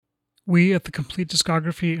We at the Complete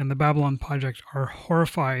Discography and the Babylon Project are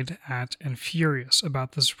horrified at and furious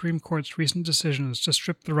about the Supreme Court's recent decisions to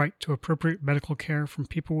strip the right to appropriate medical care from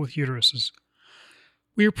people with uteruses.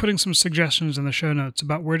 We are putting some suggestions in the show notes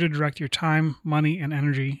about where to direct your time, money, and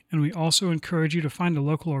energy, and we also encourage you to find a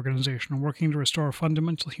local organization working to restore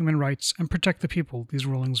fundamental human rights and protect the people these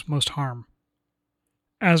rulings most harm.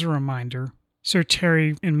 As a reminder, Sir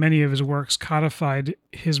Terry, in many of his works, codified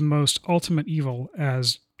his most ultimate evil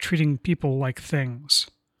as treating people like things.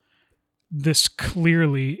 This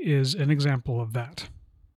clearly is an example of that.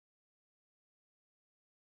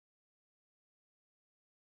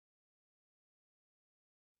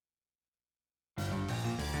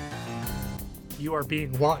 You are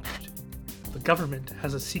being watched. The government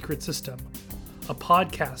has a secret system. A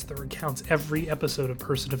podcast that recounts every episode of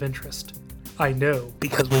Person of Interest. I know,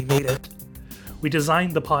 because we made it. We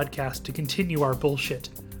designed the podcast to continue our bullshit,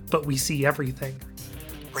 but we see everything.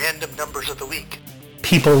 Random numbers of the week.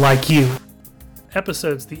 People like you.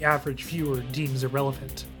 Episodes the average viewer deems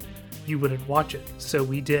irrelevant. You wouldn't watch it, so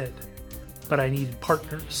we did. But I needed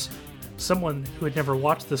partners. Someone who had never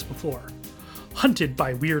watched this before. Hunted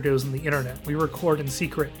by weirdos on the internet, we record in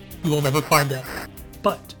secret. You will never find them.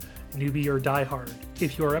 But, newbie or diehard,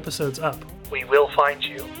 if your episode's up, we will find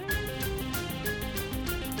you.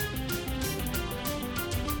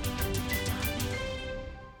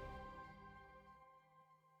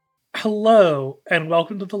 Hello, and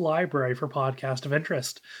welcome to the Library for Podcast of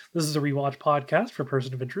Interest. This is a rewatch podcast for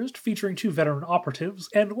Person of Interest, featuring two veteran operatives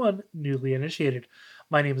and one newly initiated.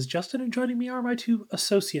 My name is Justin, and joining me are my two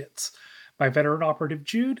associates, my veteran operative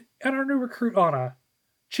Jude, and our new recruit Anna.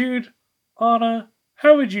 Jude, Anna,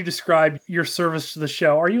 how would you describe your service to the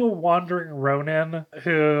show? Are you a wandering Ronin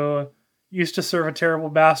who used to serve a terrible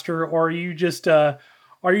master, or are you just, are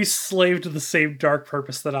you slave to the same dark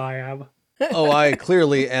purpose that I am? Oh, I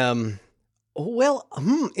clearly am. Well,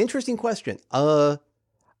 interesting question. I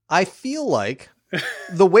feel like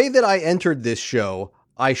the way that I entered this show,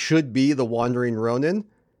 I should be the Wandering Ronin.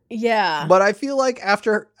 Yeah. But I feel like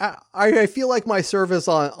I feel like my service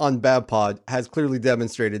on Babpod has clearly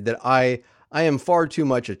demonstrated that I am far too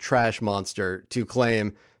much a trash monster to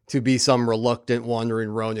claim to be some reluctant Wandering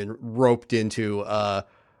Ronin roped into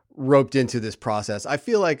this process. I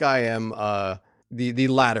feel like I am the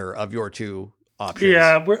latter of your two options.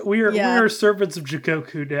 Yeah, we are servants of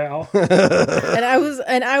Jikoku now.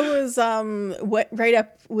 and I was right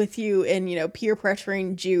up with you in peer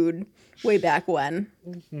pressuring Jude way back when.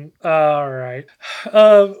 Mm-hmm. All right,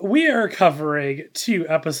 we are covering two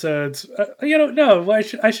episodes. No, I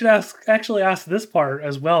should ask this part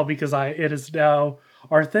as well, because it is now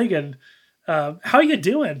our thing. And how you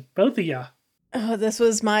doing, both of you? Oh, this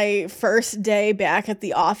was my first day back at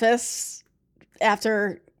the office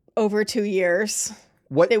after over 2 years.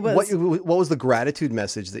 What was the gratitude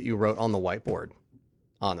message that you wrote on the whiteboard,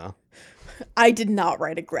 Anna? I did not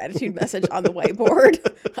write a gratitude message on the whiteboard.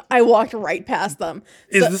 I walked right past them.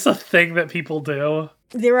 Is this a thing that people do?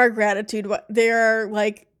 There are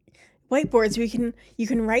like whiteboards where you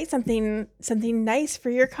can write something nice for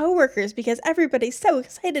your coworkers, because everybody's so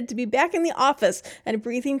excited to be back in the office and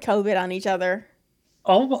breathing COVID on each other.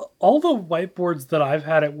 All the whiteboards that I've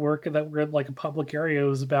had at work that were in like a public area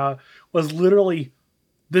was literally,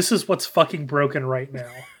 this is what's fucking broken right now.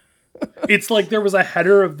 It's like there was a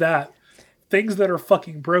header of that, things that are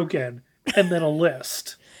fucking broken, and then a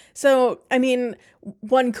list. So, I mean,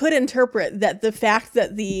 one could interpret that the fact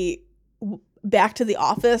that the back to the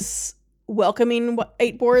office welcoming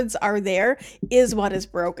whiteboards are there is what is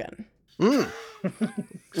broken.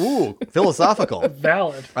 Ooh, philosophical.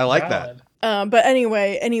 Valid. I like that. But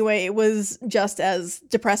anyway, it was just as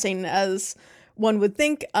depressing as one would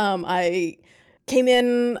think. I came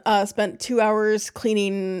in, spent 2 hours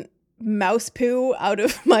cleaning mouse poo out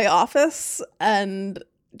of my office and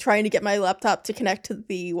trying to get my laptop to connect to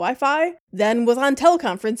the Wi-Fi, then was on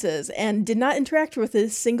teleconferences and did not interact with a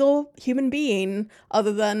single human being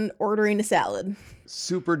other than ordering a salad.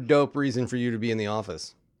 Super dope reason for you to be in the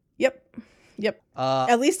office. Yep.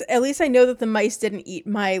 At least I know that the mice didn't eat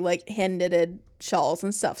my hand knitted shawls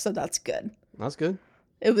and stuff, so that's good. That's good.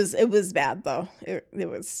 It was bad though. It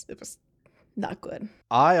was not good.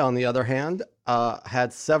 I, on the other hand,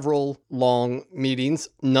 had several long meetings,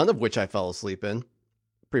 none of which I fell asleep in.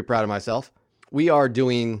 Pretty proud of myself. We are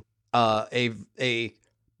doing a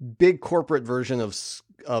big corporate version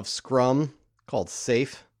of Scrum called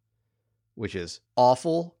SAFe, which is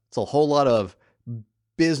awful. It's a whole lot of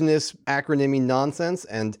business acronyming nonsense,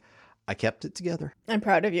 and I kept it together. I'm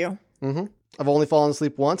proud of you. Mm-hmm. I've only fallen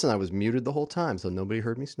asleep once, and I was muted the whole time, so nobody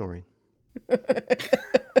heard me snoring.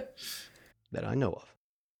 That I know of.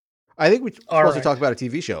 I think we're All supposed to right. talk about a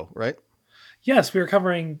TV show, right? Yes, we are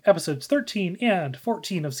covering episodes 13 and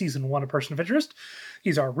 14 of season 1 of Person of Interest.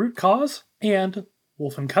 These are Root Cause and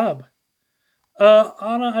Wolf and Cub.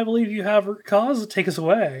 Anna, I believe you have Root Cause. Take us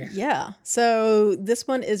away. Yeah. So this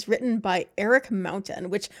one is written by Eric Mountain,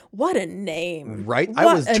 which, what a name. Right?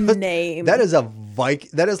 What a name. That is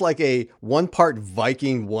that is like a one part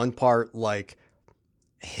Viking, one part like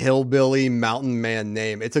hillbilly mountain man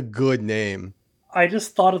name. It's a good name. I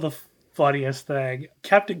just thought of the funniest thing.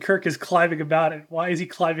 Captain Kirk is climbing about it. Why is he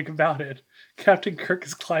climbing about it? Captain Kirk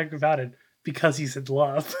is climbing about it because he's in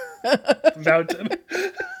love. Mountain.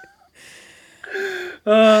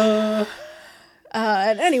 And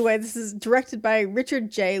anyway, this is directed by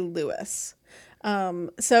Richard J. Lewis.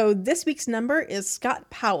 So this week's number is Scott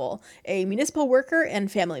Powell, a municipal worker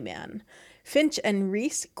and family man. Finch and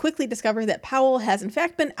Reese quickly discover that Powell has in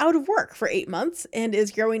fact been out of work for 8 months and is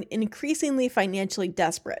growing increasingly financially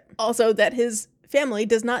desperate. Also, that his family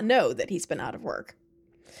does not know that he's been out of work.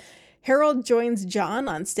 Harold joins John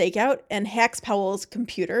on stakeout and hacks Powell's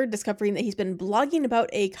computer, discovering that he's been blogging about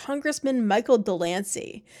a Congressman Michael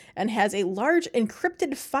Delancey and has a large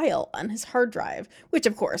encrypted file on his hard drive, which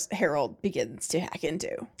of course Harold begins to hack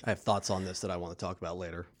into. I have thoughts on this that I want to talk about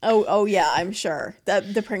later. Oh yeah, I'm sure.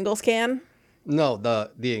 The Pringles can? No, the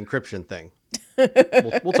encryption thing.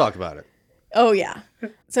 We'll talk about it. Oh, yeah.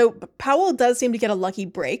 So Powell does seem to get a lucky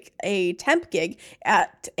break, a temp gig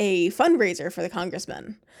at a fundraiser for the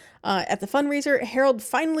congressman. At the fundraiser, Harold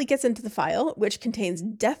finally gets into the file, which contains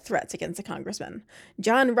death threats against the congressman.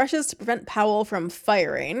 John rushes to prevent Powell from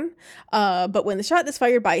firing, but when the shot is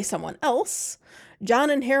fired by someone else,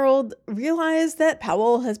 John and Harold realize that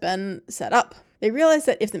Powell has been set up. They realize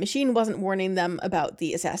that if the machine wasn't warning them about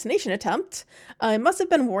the assassination attempt, it must have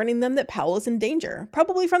been warning them that Powell is in danger,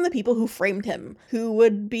 probably from the people who framed him, who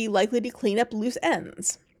would be likely to clean up loose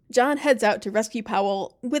ends. John heads out to rescue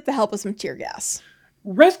Powell with the help of some tear gas.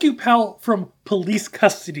 Rescue Powell from police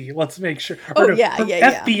custody, let's make sure. Oh, Or yeah.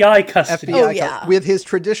 FBI custody. Oh, yeah. With his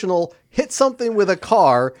traditional hit something with a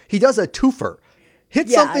car, he does a twofer. Hit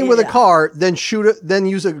Yeah, something with a yeah. car, then shoot it, then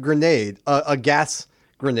use a grenade, a gas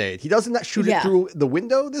grenade. He doesn't shoot it Yeah. through the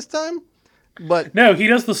window this time, but No, he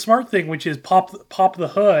does the smart thing, which is pop the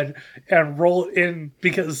hood and roll it in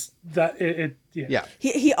because yeah.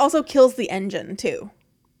 He also kills the engine, too.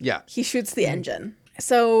 Yeah. He shoots the engine.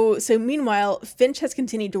 So meanwhile, Finch has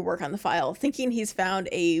continued to work on the file, thinking he's found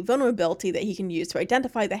a vulnerability that he can use to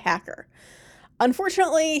identify the hacker.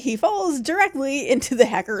 Unfortunately, he falls directly into the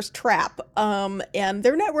hacker's trap, and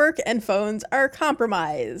their network and phones are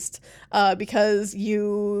compromised because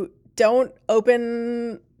you don't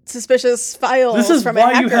open suspicious files This is from why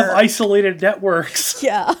a hacker. you have isolated networks.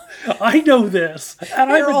 Yeah, I know this, and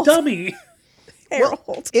I'm a Harold. dummy.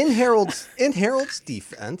 Harold. In Harold's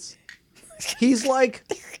defense, he's like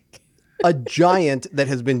a giant that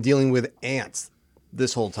has been dealing with ants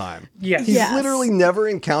this whole time. Yes. He's Yes. literally never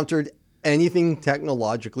encountered anything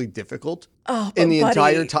technologically difficult Oh, in but the buddy,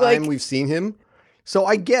 entire time like, we've seen him. So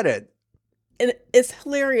I get it. and it's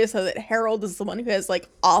hilarious though that Harold is the one who has like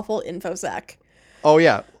awful infosec. Oh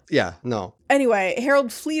yeah. Yeah, no. Anyway,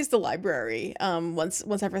 Harold flees the library once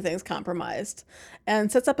everything's compromised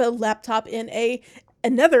and sets up a laptop in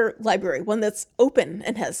another library, one that's open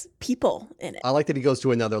and has people in it. I like that he goes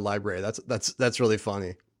to another library. That's really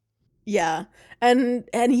funny. Yeah. And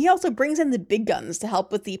he also brings in the big guns to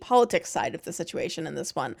help with the politics side of the situation in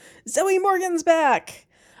this one. Zoe Morgan's back.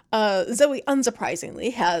 Zoe,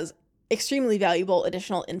 unsurprisingly, has extremely valuable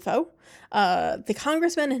additional info. The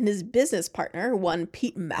congressman and his business partner, one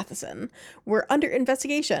Pete Matheson, were under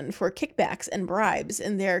investigation for kickbacks and bribes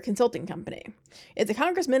in their consulting company. If the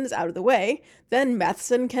congressman is out of the way, then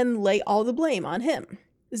Matheson can lay all the blame on him.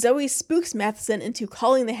 Zoe spooks Matheson into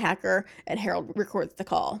calling the hacker, and Harold records the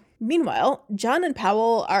call. Meanwhile, John and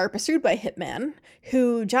Powell are pursued by Hitman,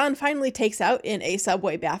 who John finally takes out in a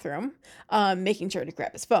subway bathroom, making sure to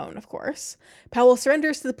grab his phone, of course. Powell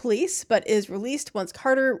surrenders to the police, but is released once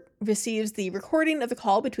Carter receives the recording of the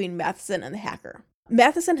call between Matheson and the hacker.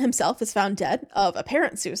 Matheson himself is found dead of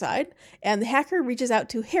apparent suicide, and the hacker reaches out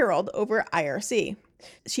to Harold over IRC.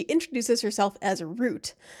 She introduces herself as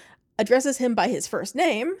Root, addresses him by his first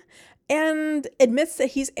name, and admits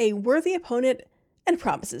that he's a worthy opponent and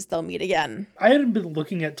promises they'll meet again. I hadn't been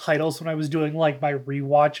looking at titles when I was doing like my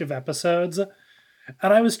rewatch of episodes,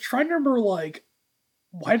 and I was trying to remember like,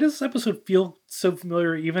 why does this episode feel so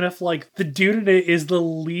familiar, even if like the dude in it is the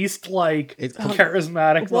least like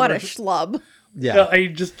charismatic. What a one. schlub. Yeah. I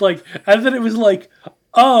just like, and then it was like,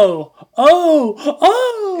 oh,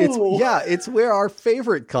 It's where our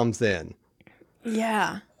favorite comes in.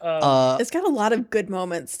 Yeah. It's got a lot of good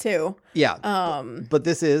moments too. Yeah. Um, But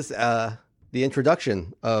this is the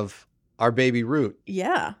introduction of our baby Root.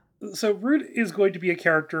 yeah. So Root is going to be a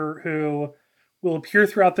character who will appear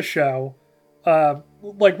throughout the show.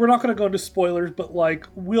 Like, we're not going to go into spoilers, but like,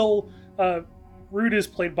 Root is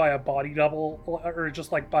played by a body double, or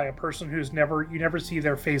just like by a person who's you never see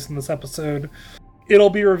their face in this episode. It'll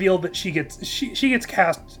be revealed that she gets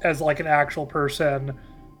cast as like an actual person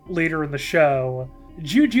later in the show.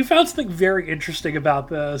 Jude, you found something very interesting about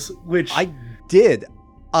this, which I did.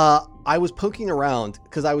 I was poking around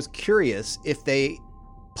because I was curious if they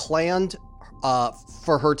planned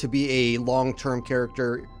for her to be a long-term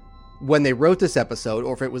character when they wrote this episode,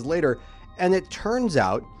 or if it was later. And it turns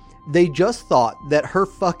out they just thought that her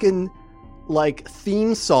fucking like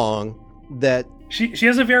theme song that she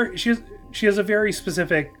has a very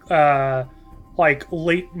specific like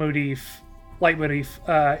leitmotif like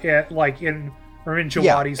in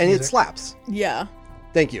Jawadi's and music. it slaps. Yeah.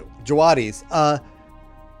 Thank you, Jawadi's.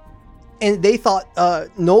 And they thought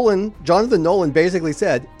Jonathan Nolan basically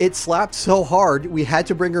said it slapped so hard we had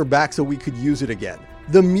to bring her back so we could use it again.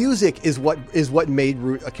 The music is what made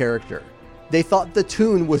Root a character. They thought the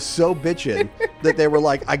tune was so bitchin' that they were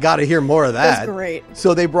like, I gotta hear more of that. That's great.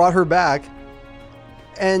 So they brought her back,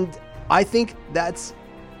 and I think that's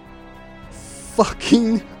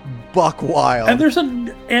fucking buck wild. And there's and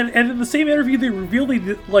in the same interview they revealed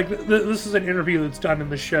this is an interview that's done in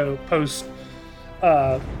the show post.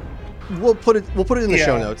 We'll put it in the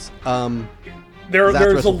show notes. There's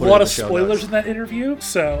a will put it in lot the of show spoilers notes. in that interview,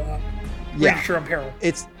 so Yeah. pretty sure I'm parallel.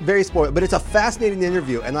 It's very spoiled, but it's a fascinating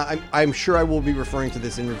interview, and I'm sure I will be referring to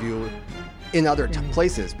this interview in other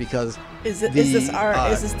places because Is this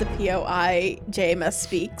the POI JMS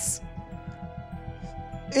Speaks?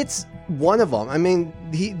 it's one of them. I mean,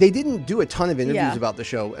 they didn't do a ton of interviews Yeah. about the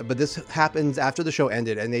show, but this happens after the show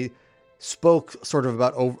ended, and they spoke sort of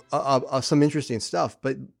about some interesting stuff.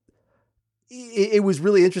 But it was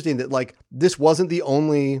really interesting that like this wasn't the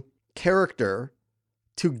only character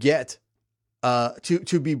to get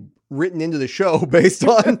to be written into the show based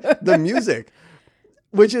on the music,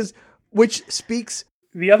 which speaks.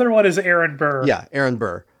 The other one is Aaron Burr. Yeah, Aaron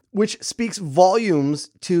Burr, which speaks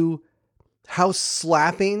volumes to how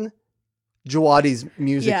slapping Jawadi's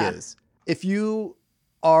music Yeah. is. If you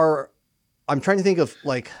are, I'm trying to think of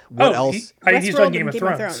like what else. He's Westworld done and Game of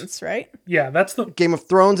Thrones. right? Yeah, that's the Game of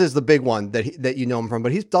Thrones is the big one that you know him from,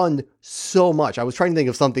 but he's done so much. I was trying to think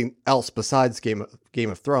of something else besides Game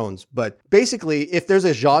of Thrones, but basically, if there's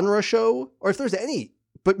a genre show, or if there's any,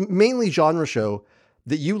 but mainly genre show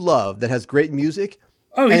that you love that has great music,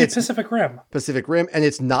 he and did it's Pacific Rim. Pacific Rim, and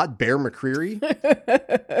it's not Bear McCreary,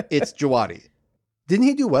 it's Jawadi. Didn't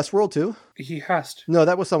he do Westworld too? He has to. No,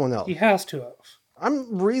 that was someone else. He has to have.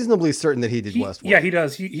 I'm reasonably certain that he did Westworld. Yeah, he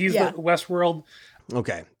does. He's Yeah. the Westworld.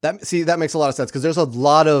 Okay, that makes a lot of sense because there's a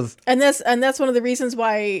lot of And that's one of the reasons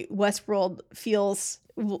why Westworld feels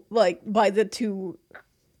like why the two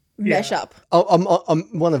mesh up.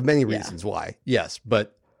 one of many reasons why. Yes,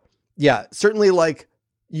 but yeah, certainly like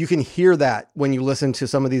you can hear that when you listen to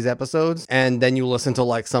some of these episodes, and then you listen to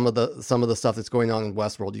like some of the stuff that's going on in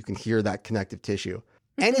Westworld. You can hear that connective tissue.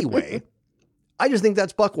 Anyway, I just think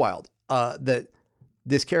that's buck wild. That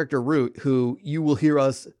this character Root, who you will hear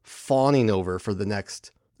us fawning over for the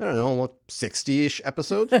next, I don't know, 60-ish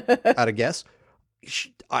episodes, at a guess.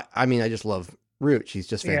 I mean, I just love Root. She's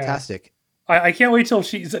just fantastic. I can't wait till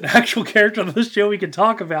she's an actual character on this show we can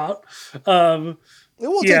talk about. It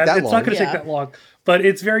won't take that it's long. not going to Yeah. take that long, but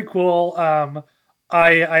it's very cool.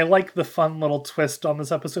 I like the fun little twist on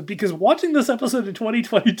this episode because watching this episode in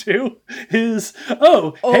 2022 is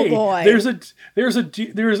Oh, hey, boy. there's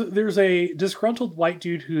a disgruntled white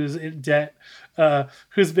dude who's in debt,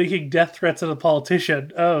 who's making death threats at a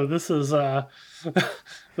politician. Oh, this is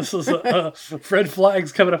red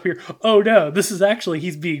flags coming up here. Oh no, this is actually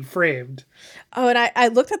he's being framed. Oh, and I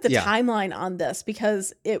looked at the Yeah. timeline on this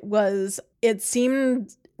because it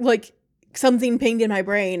seemed like something pinged in my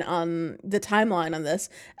brain on the timeline on this,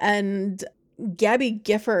 and Gabby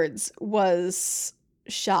Giffords was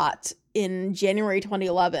shot in January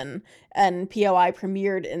 2011 and POI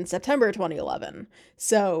premiered in September 2011.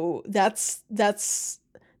 So that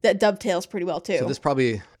dovetails pretty well too. So this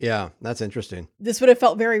probably, that's interesting. This would have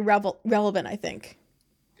felt very relevant, I think.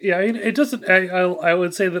 Yeah, I mean, it doesn't. I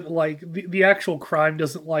would say that like the actual crime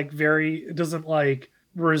doesn't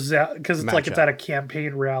resent because it's like it's at a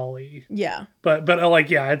campaign rally. Yeah. But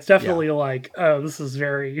it's definitely like, oh, this is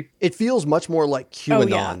very It feels much more like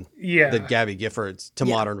QAnon yeah. than Gabby Giffords to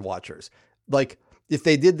Yeah. modern watchers. Like if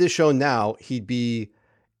they did this show now, he'd be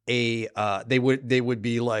they would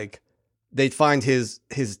be like they'd find his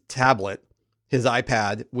tablet, his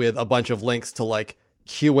iPad with a bunch of links to like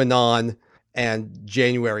QAnon and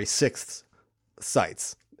January 6th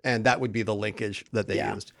sites. And that would be the linkage that they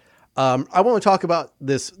used. I want to talk about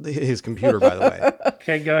his computer, by the way.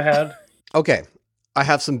 Okay, go ahead. Okay. I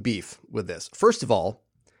have some beef with this. First of all,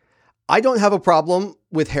 I don't have a problem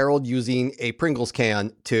with Harold using a Pringles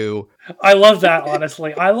can to... I love that,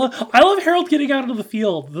 honestly. I love Harold getting out into the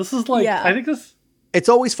field. This is like, I think this... It's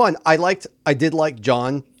always fun. I did like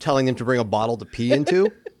John telling him to bring a bottle to pee into.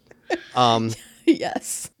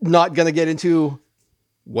 Yes. Not going to get into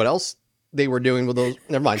what else they were doing with those.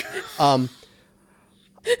 Never mind.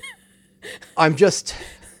 I'm just...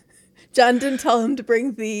 John didn't tell him to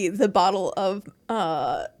bring the bottle of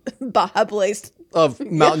Baja Blast. Of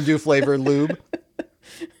Mountain Dew flavored lube.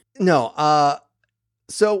 No.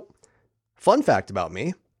 So, fun fact about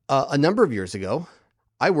me. A number of years ago,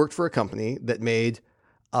 I worked for a company that made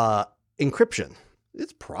encryption.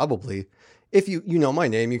 It's probably, if you know my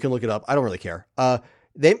name, you can look it up. I don't really care.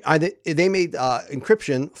 They made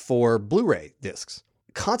encryption for Blu-ray discs.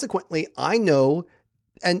 Consequently, I know,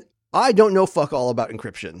 and I don't know fuck all about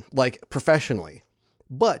encryption, like professionally,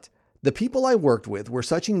 but the people I worked with were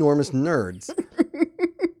such enormous nerds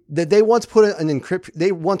that they once put an encryption.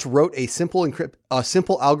 They once wrote a simple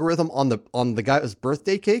algorithm on the guy's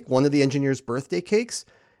birthday cake, one of the engineer's birthday cakes,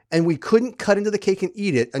 and we couldn't cut into the cake and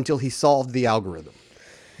eat it until he solved the algorithm.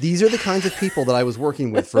 These are the kinds of people that I was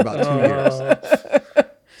working with for about 2 years.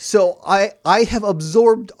 So I have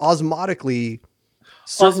absorbed osmotically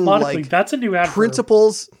certain that's a new adverb.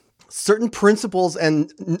 certain principles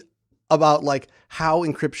and about like how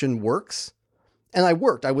encryption works. And I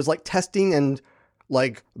was like testing and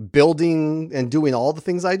like building and doing all the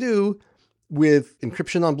things I do with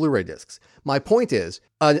encryption on Blu-ray discs. My point is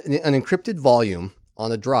an encrypted volume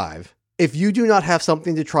on a drive. If you do not have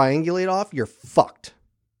something to triangulate off, you're fucked.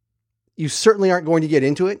 You certainly aren't going to get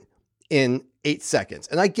into it in 8 seconds.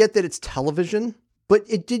 And I get that it's television, but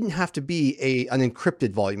it didn't have to be an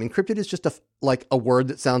encrypted volume. Encrypted is just a word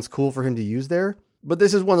that sounds cool for him to use there. But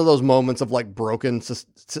this is one of those moments of like broken,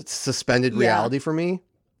 suspended reality for me,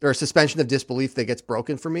 or suspension of disbelief that gets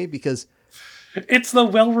broken for me because it's the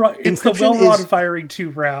well-rod firing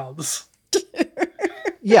 2 rounds.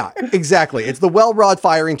 Yeah, exactly. It's the well-rod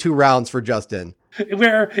firing 2 rounds for Justin.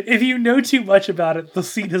 Where if you know too much about it, the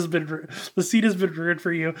seed has been ruined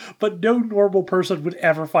for you. But no normal person would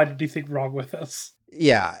ever find anything wrong with this.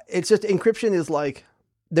 Yeah, it's just encryption is like,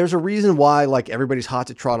 there's a reason why like everybody's hot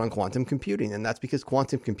to trot on quantum computing, and that's because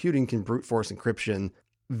quantum computing can brute force encryption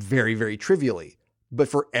very, very trivially. But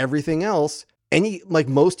for everything else,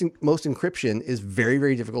 most encryption is very,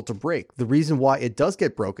 very difficult to break. The reason why it does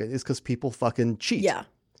get broken is because people fucking cheat. Yeah,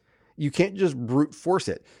 you can't just brute force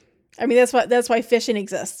it. I mean, that's why phishing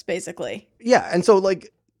exists, basically. Yeah, and so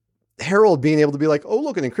like Harold being able to be like, oh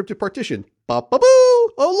look, an encrypted partition, ba-ba-boo!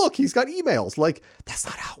 Oh look, he's got emails. Like, that's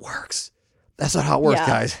not how it works. That's not how it works,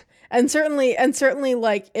 guys. And certainly,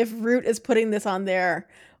 like, if Root is putting this on there,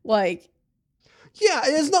 like, yeah,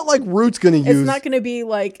 it's not like Root's going to use. It's not going to be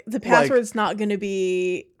like the password's not going to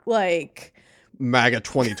be like MAGA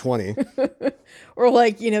 2020, or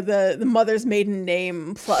like the mother's maiden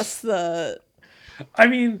name plus the. I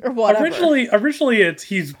mean, or whatever. Originally, it's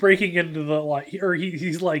he's breaking into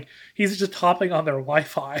the he's just hopping on their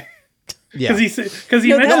Wi-Fi. Yeah, because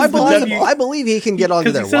he mentions I believe he can get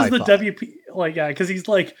onto their Wi-Fi. Because he says the WP, because he's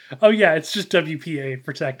like, oh yeah, it's just WPA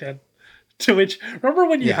protected. To which, remember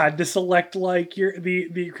when you had to select like the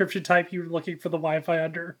encryption type you were looking for the Wi-Fi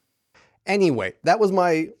under? Anyway, that was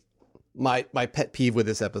my pet peeve with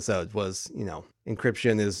this episode was,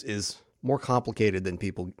 encryption is more complicated than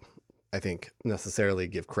people, I think, necessarily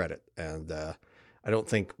give credit. And I don't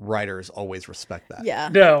think writers always respect that. Yeah.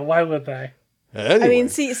 No, why would they? Anyway. I mean,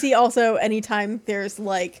 see also anytime there's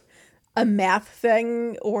like a math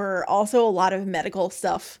thing or also a lot of medical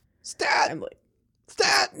stuff. Stat!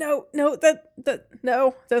 No,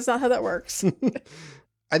 that's not how that works.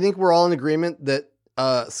 I think we're all in agreement that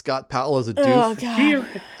Scott Powell is a doof. Oh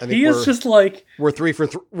god, he is just like we're 3 for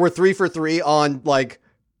 3 on like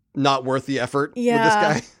not worth the effort with this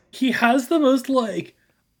guy. He has the most like,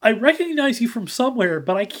 I recognize you from somewhere,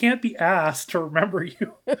 but I can't be asked to remember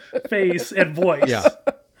you face and voice. Yeah.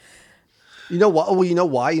 You know what? Well, you know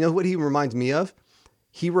why? You know what he reminds me of?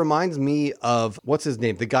 He reminds me of what's his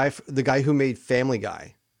name? The guy who made Family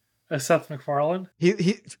Guy. Seth MacFarlane.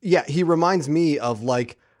 He reminds me of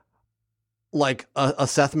like a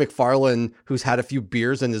Seth MacFarlane who's had a few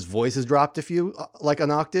beers and his voice has dropped a few like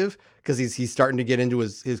an octave because he's starting to get into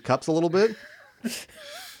his cups a little bit.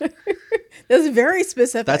 That's very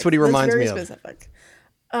specific. That's what he reminds me of. Specific.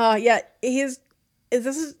 Yeah, he's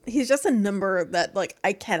just a number that like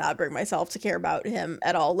I cannot bring myself to care about him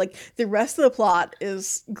at all. Like the rest of the plot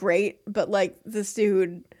is great, but like this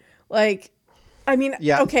dude, like, I mean,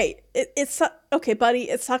 Yeah. okay, it's okay, buddy.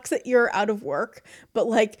 It sucks that you're out of work, but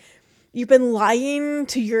like you've been lying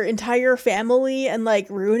to your entire family and like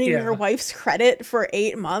ruining Yeah. your wife's credit for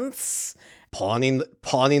 8 months. Pawning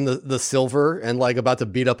the silver and like about to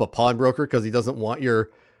beat up a pawnbroker because he doesn't want your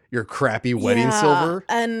crappy wedding Yeah, silver.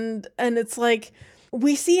 and it's like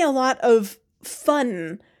we see a lot of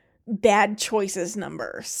fun bad choices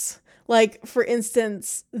numbers. Like for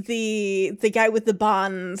instance, the guy with the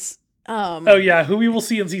bonds. Oh yeah, who we will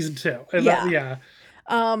see in season 2. And Yeah.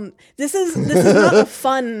 This is not a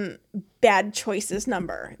fun bad choices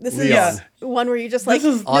number. This Leon. is one where you just like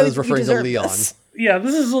This is- no, Anna's you referring to deserve Leon. this. Yeah,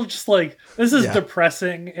 this is just like this is Yeah.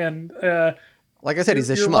 depressing, and Like I said, he's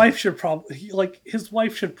a your schmuck. wife should his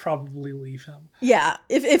wife should probably leave him. Yeah,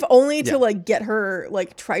 if only to Yeah. like get her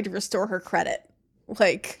like try to restore her credit,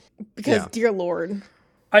 like because Yeah. dear lord.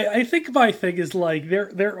 I think my thing is like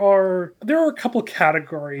there are a couple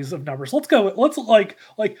categories of numbers. Let's like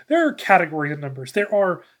there are categories of numbers. There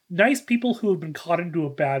are nice people who have been caught into a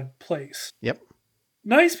bad place. Yep.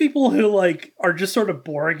 Nice people who like are just sort of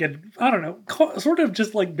boring and I don't know, sort of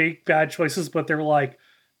just like make bad choices, but they're like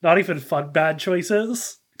not even fun bad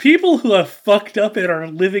choices. People who have fucked up and are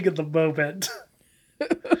living in the moment.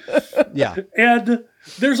 Yeah. And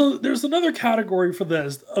there's another category for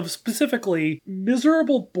this of specifically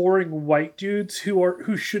miserable, boring white dudes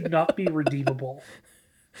who should not be redeemable.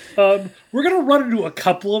 We're gonna run into a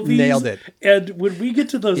couple of these. Nailed it. And when we get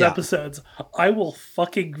to those Yeah. episodes, I will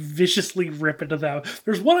fucking viciously rip into them.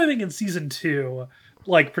 There's one I think in season 2,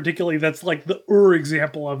 like particularly that's like the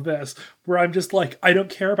example of this, where I'm just like, I don't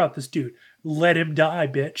care about this dude. Let him die,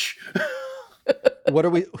 bitch.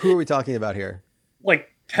 Who are we talking about here? Like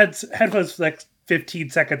headphones for the next 15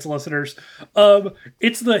 seconds, listeners.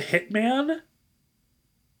 It's the Hitman.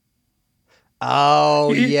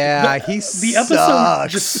 Oh It- yeah, the, he the episode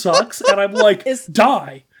sucks. just sucks, and I'm like,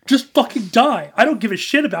 die, just fucking die. I don't give a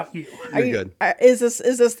shit about you. You're good. Is this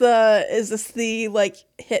the like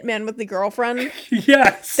hitman with the girlfriend?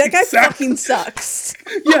 Yes, That guy exactly. fucking sucks,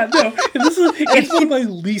 Yeah, no, and it's one of my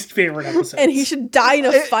least favorite episodes. and he should die in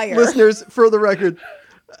a fire. Listeners, for the record,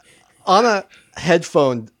 Anna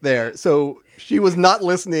headphoned there, so she was not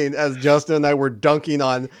listening as Justin and I were dunking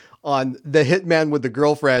on the hitman with the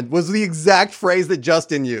girlfriend was the exact phrase that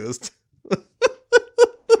Justin used.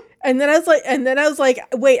 And then I was like,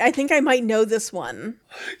 wait, I think I might know this one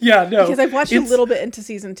Yeah, no, because I've watched a it's- little bit into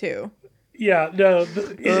season 2. Yeah, no, it's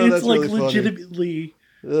that's like really funny. legitimately.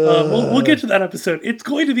 We'll get to that episode. It's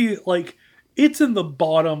going to be like it's in the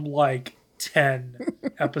bottom like 10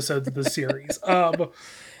 episodes of the series. But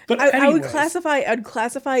I would anyways.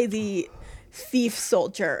 classify the thief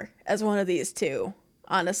soldier as one of these two,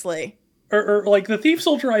 honestly. Or like the thief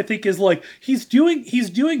soldier, I think is like he's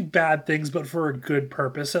doing bad things, but for a good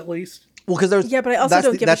purpose at least. Well, because there's Yeah, but I also that's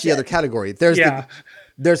don't the, give a that's the shit. other category. There's Yeah.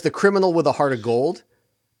 there's the criminal with a heart of gold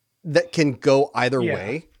that can go either Yeah.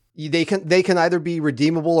 way. They can either be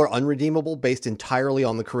redeemable or unredeemable based entirely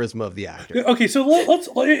on the charisma of the actor. Okay, so let's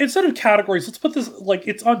instead of categories, let's put this like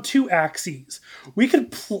it's on 2 axes. We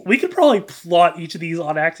could probably plot each of these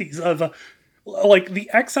on axes of like the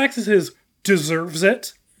x-axis is deserves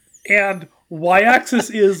it, and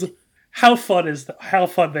y-axis is how fun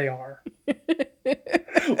they are.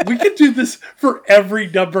 We could do this for every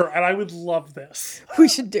number, and I would love this. We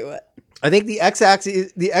should do it. I think the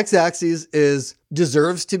x-axis is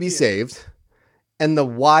deserves to be saved, and the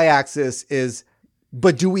y-axis is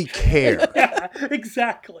but do we care? Yeah,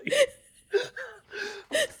 exactly.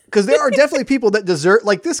 Because there are definitely people that deserve,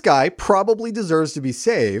 like this guy probably deserves to be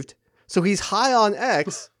saved. So he's high on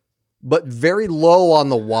X, but very low on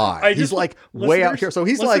the Y. He's like way out here. So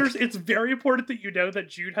he's like, it's very important that you know that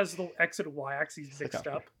Jude has the X and Y axes mixed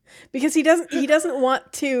up. Because he doesn't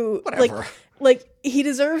want to Whatever. like he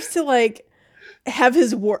deserves to like have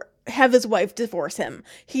his wife divorce him.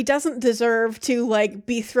 He doesn't deserve to like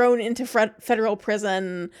be thrown into federal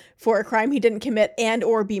prison for a crime he didn't commit and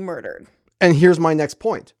or be murdered. and here's my next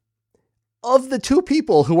point. Of the 2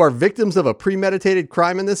 people who are victims of a premeditated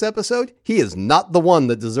crime in this episode, he is not the one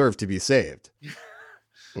that deserves to be saved.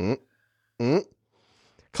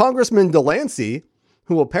 Congressman Delancey,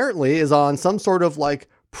 who apparently is on some sort of like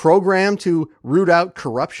program to root out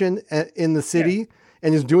corruption in the city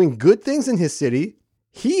and is doing good things in his city.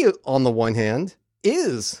 He, on the one hand,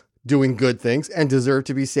 is doing good things and deserve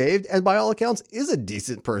to be saved, and by all accounts is a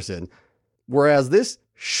decent person. Whereas this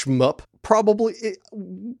schmup probably,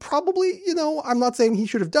 I'm not saying he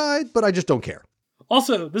should have died, but I just don't care.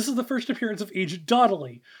 Also, this is the first appearance of Agent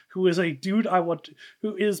Donnelly, who is a dude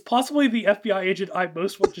who is possibly the FBI agent I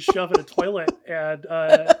most want to shove in a toilet and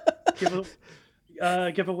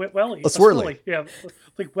give a wet welly. A swirly. Yeah.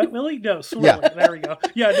 Like wet willy? No, swirly. Yeah. There we go.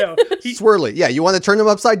 Yeah, no. Swirly. Yeah, you want to turn him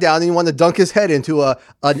upside down and you want to dunk his head into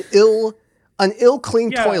an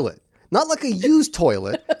ill-cleaned Yeah. toilet. Not like a used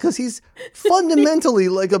toilet, because he's fundamentally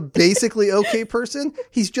like a basically okay person.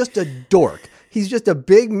 He's just a dork. He's just a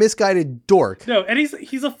big misguided dork. No, and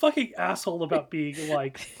he's a fucking asshole about being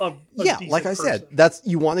like a Yeah, decent like I said, person.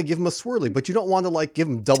 you want to give him a swirly, but you don't want to like give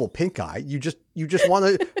him double pink eye. You just want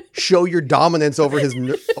to show your dominance over his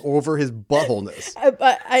buttholeness.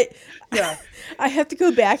 But Yeah. I have to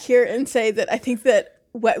go back here and say that I think that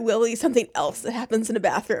wet willy is something else that happens in a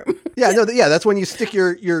bathroom. Yeah, no, that's when you stick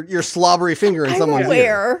your slobbery finger in I'm someone's ear.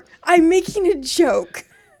 aware. I'm making a joke.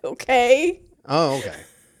 Okay. Oh, okay.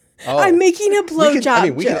 Oh. I'm making a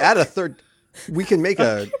blowjob we can joke. add a third. We can make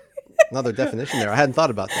another definition there. I hadn't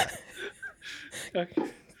thought about that. Okay.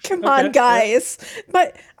 Come on, Okay. guys.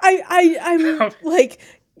 But I'm like,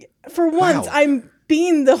 for once, Wow. I'm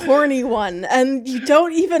being the horny one, and you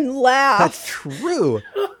don't even laugh. That's true.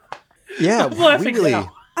 Yeah, I'm laughing we really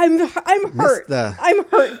now. I'm hurt. the- I'm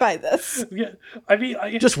hurt by this. Yeah. I mean,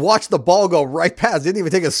 just watched the ball go right past. Didn't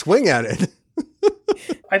even take a swing at it.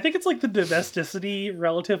 I think it's like the domesticity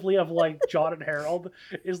relatively of like John and Harold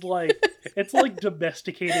is like it's like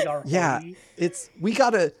domesticating our Yeah, horny. we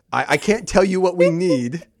gotta. I can't tell you what we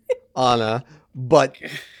need, Anna, but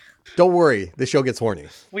don't worry, the show gets horny.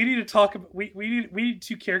 We need to talk about we need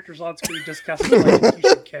two characters on screen discussing like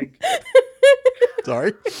Keisha King.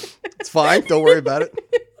 Sorry, it's fine. Don't worry about it.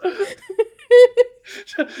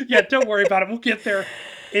 Yeah, don't worry about it. We'll get there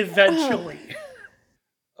eventually.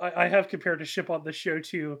 I have compared a ship on the show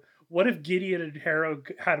to what if Gideon and Harrow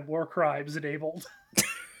had war crimes enabled?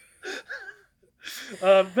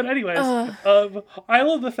 But anyways, I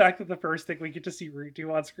love the fact that the first thing we get to see Root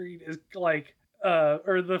do on screen is like,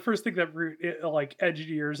 or the first thing that Root like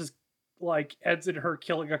engineers is like ends in her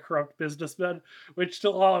killing a corrupt businessman, which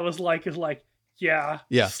still all I was like is like, yeah,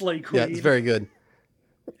 slay queen. Yeah, it's very good.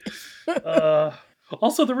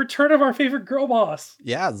 Also, the return of our favorite girl boss.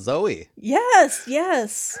 Yeah, Zoe.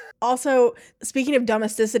 Yes. Also, speaking of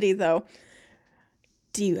domesticity, though,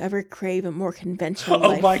 do you ever crave a more conventional Oh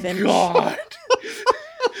life? my Finch? god!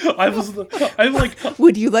 I'm like,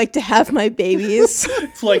 Would you like to have my babies?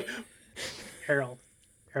 it's like, Harold,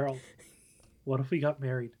 what if we got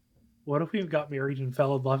married? What if we got married and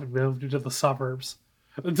fell in love and moved into the suburbs?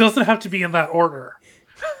 It doesn't have to be in that order.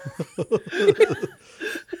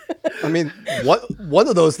 I mean, one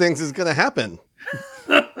of those things is going to happen.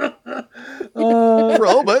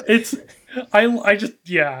 Bro, but I just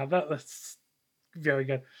that's very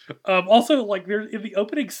good. Also, like there's in the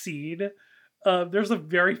opening scene, there's a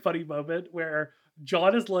very funny moment where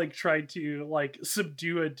John is like trying to like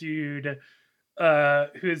subdue a dude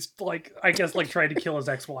who's like I guess like trying to kill his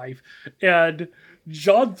ex-wife, and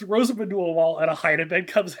John throws him into a wall and a Heinemann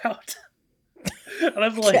comes out. And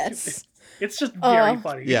I'm like, Yes. it's just very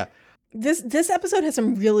funny. yeah. This episode has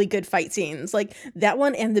some really good fight scenes, like that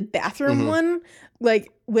one and the bathroom Mm-hmm. one,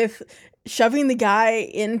 like with shoving the guy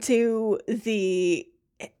into the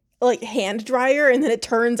like hand dryer and then it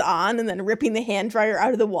turns on and then ripping the hand dryer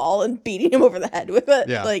out of the wall and beating him over the head with it.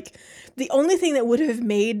 Yeah. Like the only thing that would have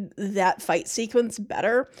made that fight sequence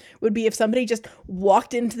better would be if somebody just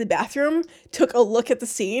walked into the bathroom, took a look at the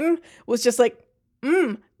scene, was just like,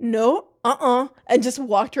 no, and just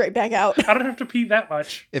walked right back out. I don't have to pee that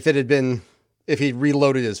much. If he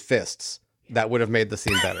reloaded his fists, that would have made the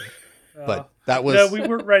scene better. But that was No, we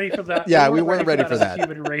weren't ready for that. Yeah, we weren't ready for as that. a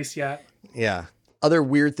human race yet. yeah. Other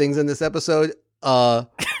weird things in this episode,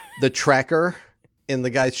 the tracker in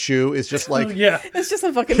the guy's shoe is just like Yeah. It's just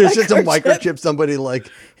a fucking it's just a microchip. microchip somebody like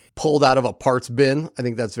pulled out of a parts bin. I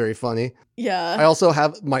think that's very funny. Yeah. I also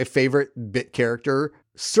have my favorite bit character.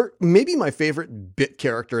 Maybe my favorite bit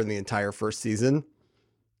character in the entire first season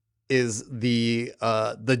is the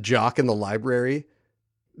jock in the library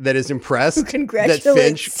that is impressed Who that congratulates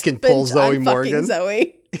Finch can pull Finch Zoe on fucking Morgan.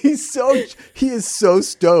 Zoe. He is so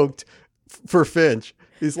stoked for Finch.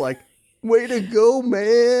 He's like, way to go,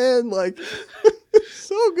 man. Like,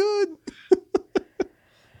 so good.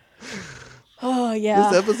 Oh yeah.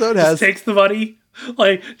 This episode Just has, takes the money.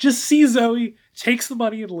 Like, just see Zoe, takes the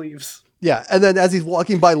money and leaves. yeah. And then as he's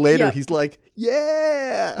walking by later, Yep. he's like,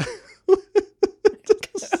 yeah.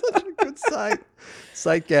 Such a good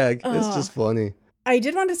sight gag. It's just funny. I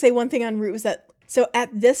did want to say one thing on Root was that so at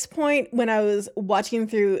this point when I was watching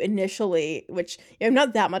through initially, which I'm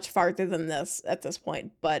not that much farther than this at this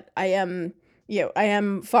point, but I am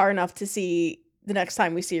far enough to see the next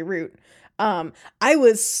time we see Root. I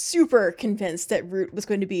was super convinced that Root was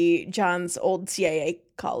going to be John's old CIA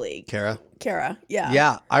colleague. Kara. Yeah.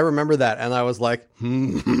 Yeah, I remember that. And I was like,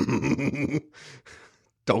 don't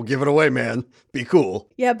give it away, man. Be cool.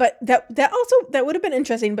 Yeah, but that would have been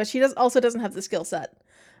interesting, but she doesn't have the skill set.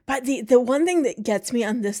 But the one thing that gets me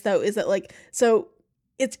on this though is that so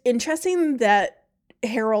it's interesting that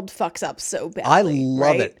Harold fucks up so badly. I love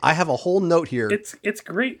right? it. I have a whole note here. It's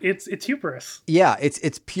great. It's hubris. Yeah,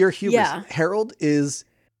 it's pure hubris. Yeah. Harold is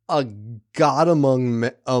a god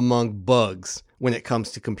among bugs when it comes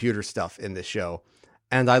to computer stuff in this show.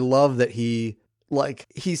 And I love that he's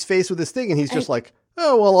faced with this thing and he's just like,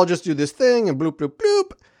 oh, well, I'll just do this thing and bloop, bloop,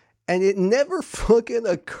 bloop. And it never fucking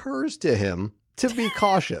occurs to him to be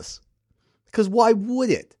cautious. Because why would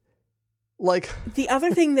it? Like, the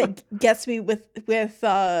other thing that gets me with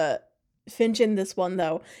Finch in this one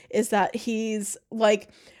though is that he's like,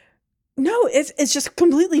 no, it's just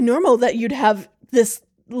completely normal that you'd have this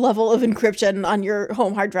level of encryption on your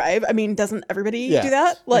home hard drive. I mean, doesn't everybody do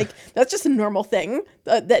that? Like, that's just a normal thing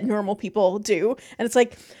that normal people do. And it's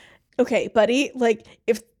like, okay, buddy, like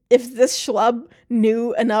if this schlub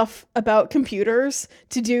knew enough about computers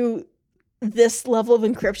to do this level of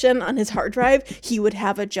encryption on his hard drive, he would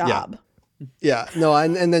have a job. Yeah, no,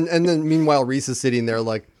 and then meanwhile Reese is sitting there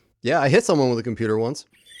like, yeah, I hit someone with a computer once.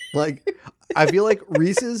 Like, I feel like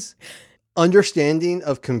Reese's understanding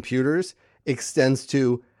of computers extends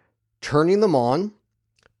to turning them on,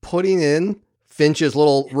 putting in Finch's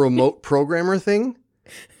little remote programmer thing,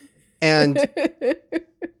 and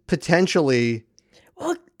potentially.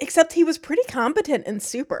 Well, except he was pretty competent in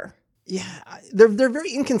Super. Yeah, they're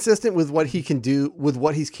very inconsistent with what he can do, with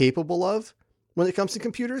what he's capable of when it comes to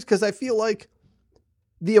computers, because I feel like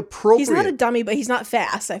the appropriate... He's not a dummy, but he's not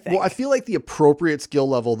fast, I think. Well, I feel like the appropriate skill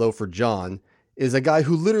level, though, for John is a guy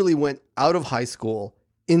who literally went out of high school,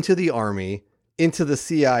 into the Army, into the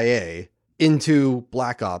CIA, into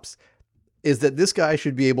Black Ops, is that this guy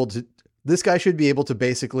should be able to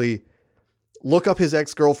basically look up his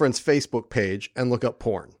ex-girlfriend's Facebook page and look up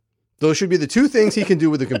porn. Those should be the two things he can do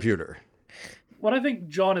with a computer. What I think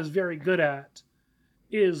John is very good at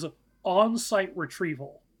is on-site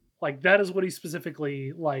retrieval. Like, that is what he's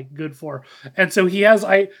specifically good for. And so he has,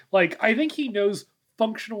 I think he knows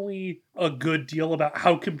functionally a good deal about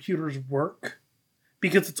how computers work,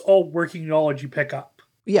 because it's all working knowledge you pick up.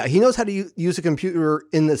 Yeah, he knows how to use a computer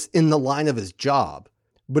in the line of his job.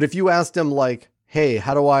 But if you asked him like, hey,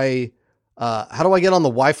 how do I get on the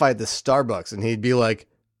Wi-Fi at this Starbucks? And he'd be like,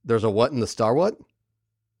 there's a what in the Star what?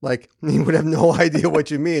 Like, he would have no idea what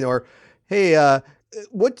you mean. Or, hey,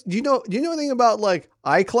 what do you know anything about like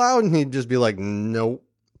iCloud? And he'd just be like, nope,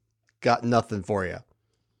 got nothing for you.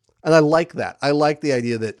 And I like that. I like the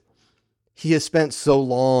idea that he has spent so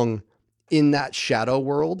long in that shadow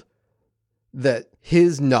world that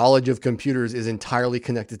his knowledge of computers is entirely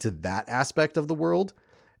connected to that aspect of the world.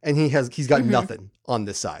 And he's got nothing on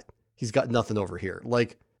this side. He's got nothing over here.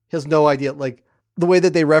 Like, he has no idea. Like, the way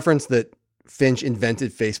that they reference that Finch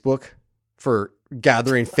invented Facebook for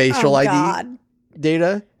gathering facial ID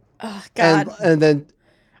data. Oh, God. And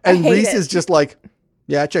Reese is just like,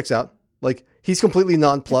 yeah, it checks out. Like, he's completely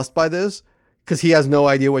nonplussed by this because he has no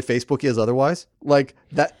idea what Facebook is otherwise. Like,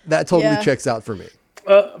 that totally checks out for me.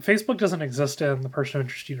 Facebook doesn't exist in the Person of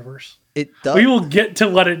Interest universe. It does. We will get to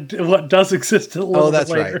what does exist a little bit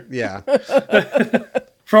later. Right. Yeah.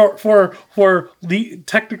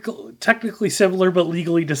 Technically similar but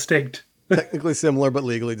legally distinct. Technically similar but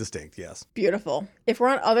legally distinct, yes. Beautiful. If we're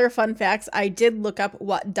on other fun facts, I did look up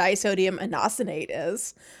what disodium inositate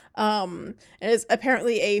is. It is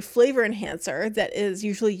apparently a flavor enhancer that is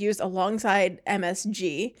usually used alongside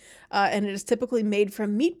MSG, and it is typically made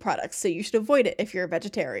from meat products, so you should avoid it if you're a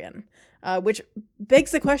vegetarian. Which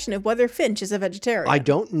begs the question of whether Finch is a vegetarian. I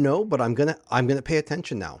don't know, but I'm gonna pay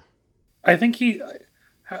attention now. I think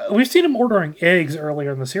we've seen him ordering eggs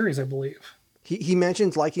earlier in the series, I believe. He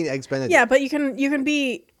mentions liking eggs Benedict. Yeah, but you can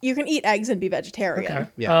eat eggs and be vegetarian. Okay.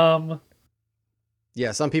 Yeah.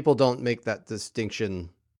 Yeah, some people don't make that distinction.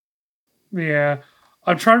 Yeah.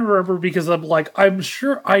 I'm trying to remember because I'm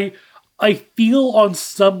sure I feel on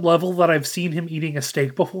some level that I've seen him eating a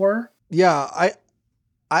steak before. Yeah,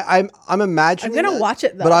 I'm imagining. I'm gonna watch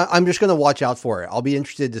it though, but I'm just gonna watch out for it. I'll be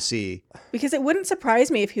interested to see, because it wouldn't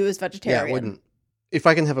surprise me if he was vegetarian. Yeah, it wouldn't. If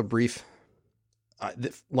I can have a brief,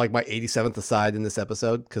 like my 87th aside in this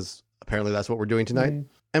episode, because apparently that's what we're doing tonight.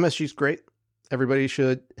 MSG's great. Everybody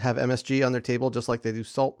should have MSG on their table, just like they do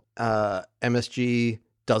salt. MSG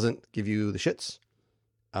doesn't give you the shits.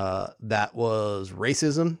 That was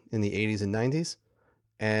racism in the 80s and 90s,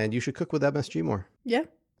 and you should cook with MSG more. Yeah.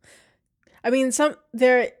 I mean, some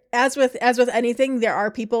there as with anything, there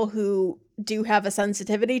are people who do have a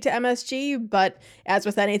sensitivity to MSG, but as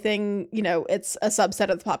with anything, it's a subset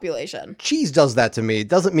of the population. Cheese does that to me. It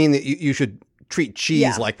doesn't mean that you should treat cheese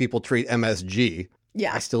Yeah. like people treat MSG.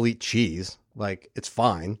 Yeah. I still eat cheese. Like, it's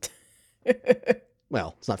fine.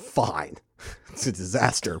 Well, it's not fine. It's a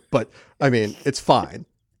disaster, but I mean, it's fine.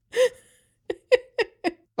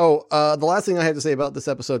 Oh, the last thing I have to say about this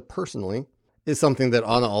episode personally is something that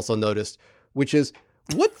Anna also noticed, which is,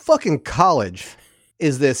 what fucking college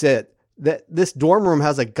is this at? That this dorm room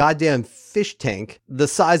has a goddamn fish tank the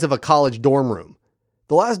size of a college dorm room.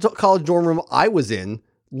 The last college dorm room I was in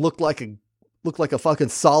looked like a fucking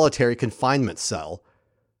solitary confinement cell.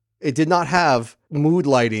 It did not have mood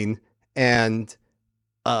lighting and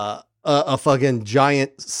a fucking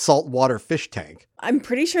giant saltwater fish tank. I'm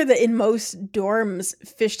pretty sure that in most dorms,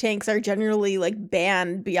 fish tanks are generally like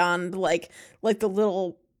banned beyond like the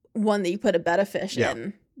little one that you put a betta fish Yeah.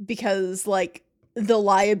 in, because like the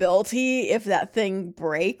liability if that thing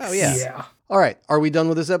breaks. Oh, yeah. Yeah. All right, are we done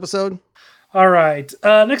with this episode? All right.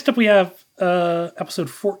 Next up, we have episode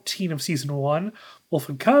 14 of season 1, Wolf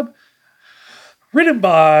and Cub, written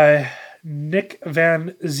by Nick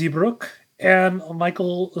Van Zeebroek and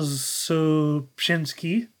Michael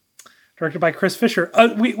Sobczynski, directed by Chris Fisher.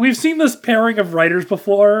 We've seen this pairing of writers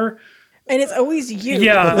before. And it's always you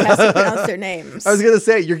Yeah. who has to pronounce their names. I was gonna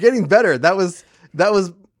say, you're getting better. That was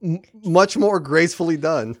much more gracefully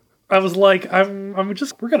done. I was like,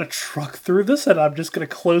 we're gonna truck through this, and I'm just gonna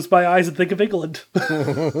close my eyes and think of England,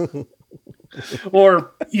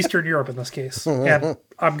 or Eastern Europe in this case, and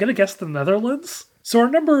I'm gonna guess the Netherlands. So our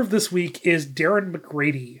number of this week is Darren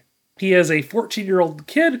McGrady. He is a 14-year-old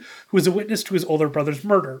kid who is a witness to his older brother's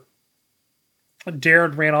murder.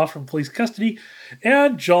 Darren ran off from police custody,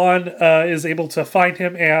 and John is able to find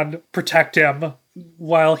him and protect him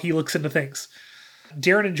while he looks into things.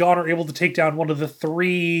 Darren and John are able to take down one of the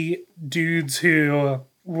 3 dudes who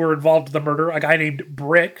were involved in the murder, a guy named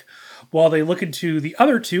Brick, while they look into the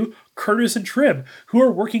other 2, Curtis and Trim, who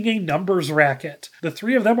are working a numbers racket. The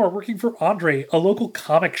 3 of them are working for Andre, a local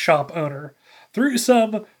comic shop owner. Through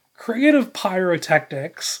some creative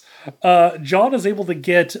pyrotechnics, John is able to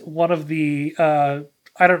get one of the,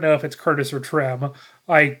 I don't know if it's Curtis or Trim.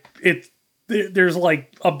 There's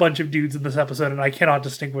like a bunch of dudes in this episode and I cannot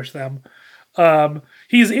distinguish them.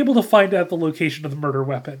 He is able to find out the location of the murder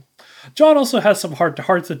weapon. John also has some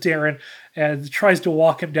heart-to-hearts with Darren and tries to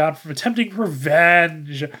walk him down from attempting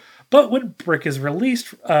revenge. But when Brick is released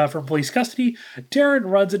from police custody, Darren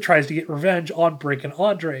runs and tries to get revenge on Brick and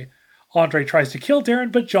Andre. Andre tries to kill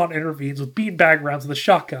Darren, but John intervenes with beanbag rounds with a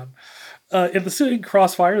shotgun. In the ensuing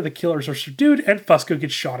crossfire, the killers are subdued and Fusco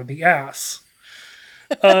gets shot in the ass.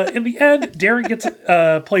 In the end, Darren gets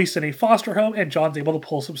placed in a foster home, and John's able to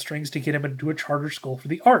pull some strings to get him into a charter school for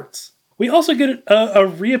the arts. We also get a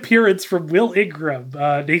reappearance from Will Ingram,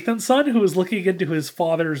 Nathan's son, who is looking into his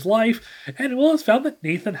father's life, and Will has found that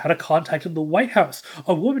Nathan had a contact in the White House,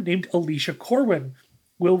 a woman named Alicia Corwin.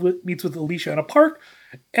 Will meets with Alicia in a park,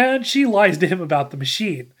 and she lies to him about the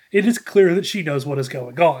machine. It is clear that she knows what is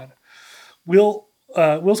going on.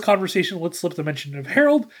 Will's conversation lets slip the mention of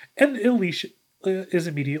Harold, and Alicia is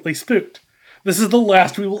immediately spooked. This is the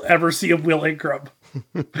last we will ever see of Will Ingram.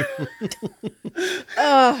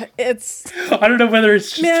 It's... I don't know whether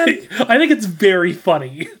it's just... Man. I think it's very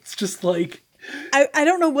funny. It's just like... I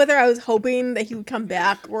don't know whether I was hoping that he would come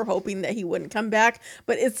back or hoping that he wouldn't come back,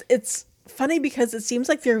 but it's funny because it seems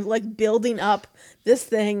like they're like building up this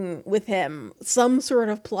thing with him, some sort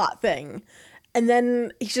of plot thing, and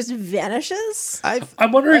then he just vanishes.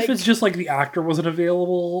 I'm wondering if Like- it's just like the actor wasn't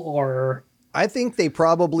available, or... I think they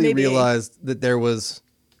probably Maybe. realized that there was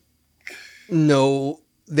that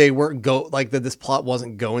this plot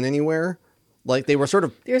wasn't going anywhere. Like, they were sort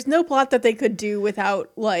of, There's no plot that they could do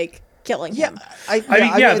without like killing him. I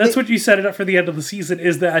mean, that's what you set it up for the end of the season,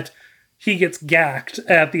 is that he gets gacked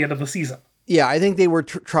at the end of the season. Yeah, I think they were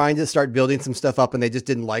trying to start building some stuff up and they just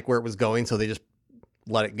didn't like where it was going, so they just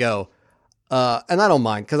let it go. And I don't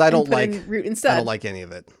mind, because I don't put in Root instead. I don't like any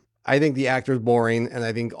of it. I think the actor's boring, and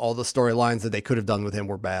I think all the storylines that they could have done with him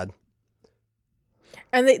were bad.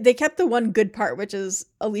 And they kept the one good part, which is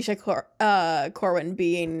Alicia Corwin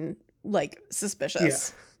being like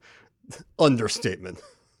suspicious. Understatement.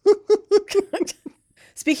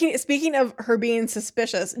 Speaking of her being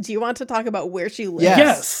suspicious, do you want to talk about where she lives? Yes.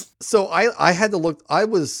 Yes. So I had to look.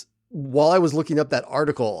 While I was looking up that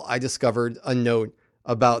article, I discovered a note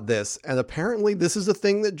about this, and apparently this is a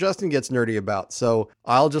thing that Justin gets nerdy about. So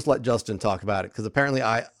I'll just let Justin talk about it, because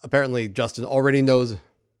apparently Justin already knows.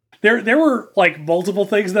 there were like multiple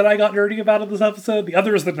things that I got nerdy about in this episode. The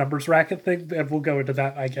other is the numbers racket thing, and we'll go into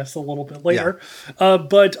that, I guess, a little bit later.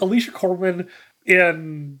 But Alicia Corman,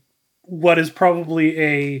 in what is probably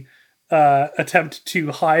a attempt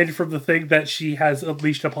to hide from the thing that she has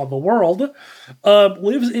unleashed upon the world,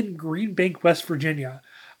 lives in Green Bank, West Virginia.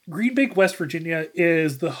 Green Bank, West Virginia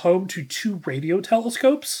is the home to 2 radio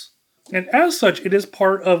telescopes. And as such, it is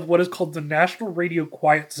part of what is called the National Radio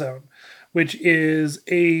Quiet Zone, which is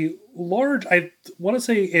a large, I want to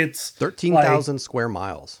say it's 13,000 square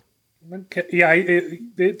miles. Yeah,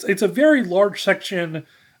 it's a very large section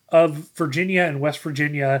of Virginia and West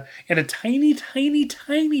Virginia and a tiny, tiny,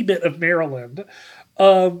 tiny bit of Maryland,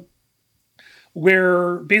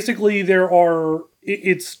 where basically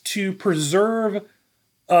it's to preserve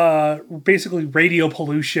basically radio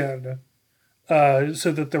pollution,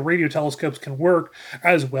 so that the radio telescopes can work,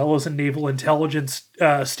 as well as a naval intelligence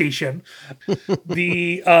station.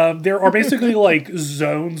 There are basically like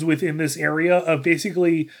zones within this area of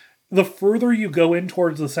basically the further you go in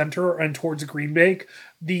towards the center and towards Green Bank,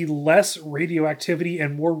 the less radioactivity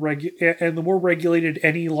and the more regulated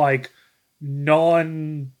any like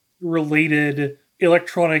non-related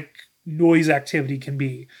electronic noise activity can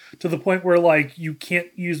be, to the point where like you can't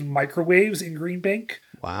use microwaves in Green Bank.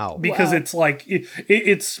 Wow. Because it's like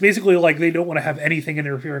it's basically like they don't want to have anything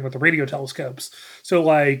interfering with the radio telescopes. So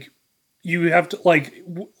like you have to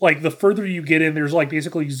like the further you get in, there's like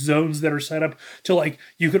basically zones that are set up to like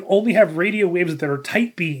you can only have radio waves that are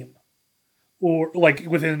tight beam or like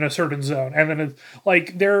within a certain zone. And then it's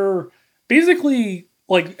like they're basically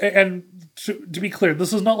like, and to be clear,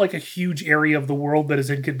 this is not like a huge area of the world that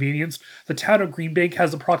is inconvenienced. The town of Green Bank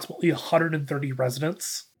has approximately 130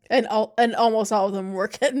 residents. And almost all of them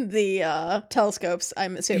work in the telescopes,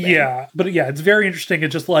 I'm assuming. Yeah, but yeah, it's very interesting.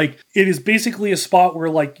 It's just like, it is basically a spot where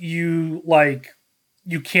you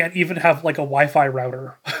can't even have like a Wi-Fi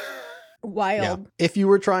router. Wild. Yeah. If you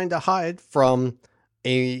were trying to hide from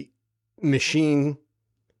a machine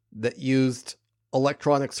that used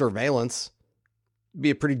electronic surveillance, it'd be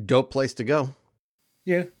a pretty dope place to go.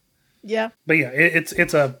 Yeah. Yeah. But yeah,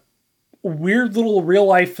 it's a weird little real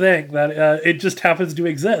life thing that it just happens to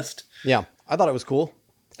exist. Yeah, I thought it was cool.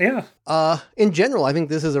 Yeah. In general, I think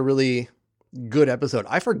this is a really good episode.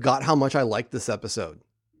 I forgot how much I liked this episode.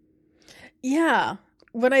 Yeah.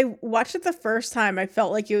 When I watched it the first time, I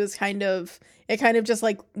felt like it kind of just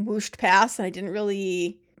like whooshed past, and I didn't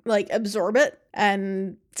really like absorb it.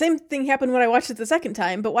 And same thing happened when I watched it the second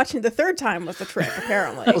time, but watching it the third time was the trip,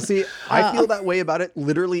 apparently. Well, see, I feel that way about it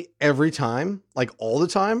literally every time, like all the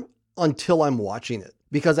time, until I'm watching it.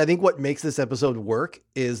 Because I think what makes this episode work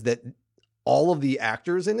is that all of the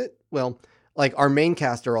actors in it, well, like our main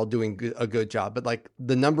cast are all doing a good job, but like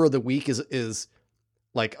the number of the week is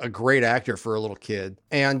like a great actor for a little kid.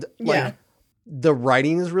 And like the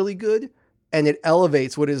writing is really good, and it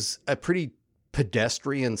elevates what is a pretty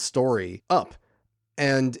pedestrian story up.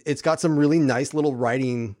 And it's got some really nice little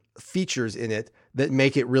writing features in it that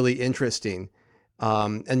make it really interesting.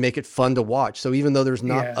 And make it fun to watch. So even though there's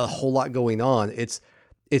not a whole lot going on, it's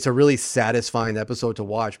a really satisfying episode to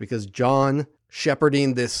watch, because John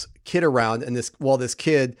shepherding this kid around, and while this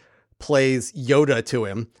kid plays Yoda to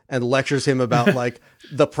him and lectures him about like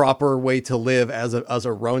the proper way to live as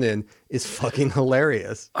a Ronin is fucking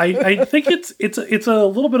hilarious. I think it's a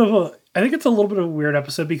little bit of a weird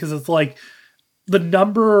episode, because it's like the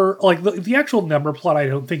number, like the actual number plot I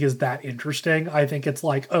don't think is that interesting. I think it's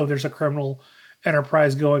like, oh, there's a criminal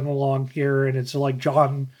enterprise going along here, and it's like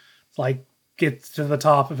John like gets to the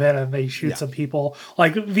top of it and they shoot some people.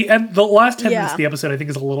 Like the last 10 minutes of the episode I think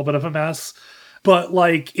is a little bit of a mess, but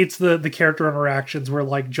like it's the character interactions where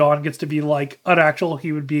like John gets to be like an actual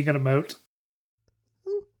human being in a moat, a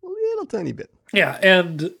little tiny bit. Yeah,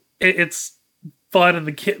 and it's fun. And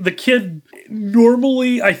the kid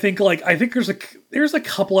normally I think there's a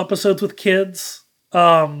couple episodes with kids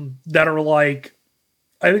that are like,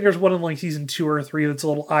 I think there's one in like season 2 or 3 that's a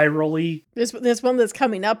little eye rolly. There's one that's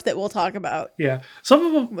coming up that we'll talk about. Yeah, some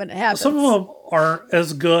of them when it happens. Some of them aren't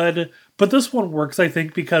as good, but this one works, I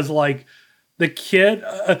think, because like the kid.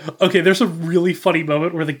 Okay, there's a really funny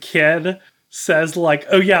moment where the kid says like,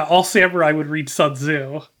 "Oh yeah, all samurai would read Sun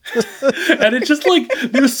Tzu," and it's just like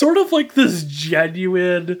there's sort of like this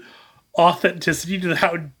genuine authenticity to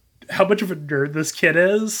how much of a nerd this kid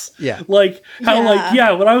is. Yeah. Like,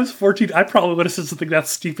 how, when I was 14, I probably would have said something that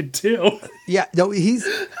stupid too. Yeah, no,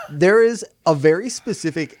 there is a very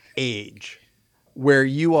specific age where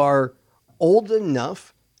you are old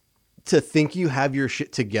enough to think you have your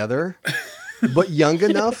shit together, but young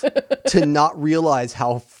enough to not realize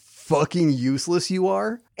how fucking useless you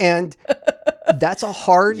are. And That's a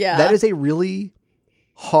hard, Yeah. that is a really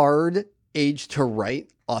hard age to write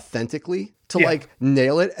authentically, to Yeah. like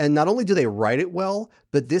nail it. And not only do they write it well,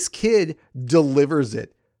 but this kid delivers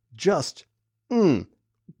it just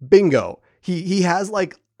bingo. He has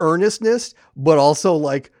like earnestness, but also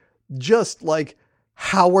like just like,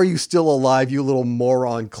 how are you still alive, you little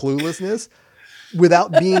moron cluelessness,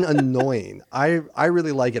 without being annoying. I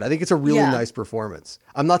really like it. I think it's a really Yeah. nice performance.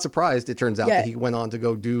 I'm not surprised it turns out Yeah. that he went on to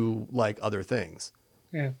go do like other things.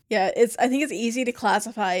 Yeah. Yeah, I think it's easy to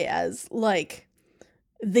classify as like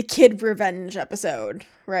the kid revenge episode,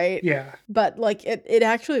 right? Yeah. But like it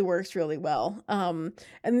actually works really well. And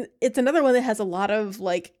it's another one that has a lot of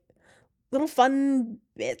like little fun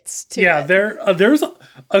bits to Yeah, it. there's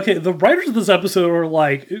okay, the writers of this episode are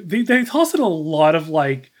like they toss in a lot of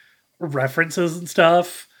like references and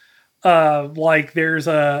stuff. Like there's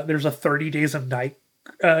a 30 Days of Night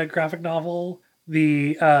graphic novel.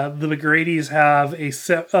 The McGrady's have a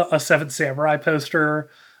Seven Samurai poster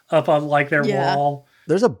up on like their Yeah. wall.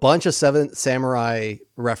 There's a bunch of Seven Samurai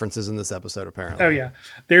references in this episode, apparently. Oh yeah.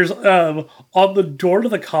 There's on the door to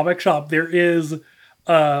the comic shop there's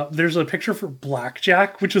a picture for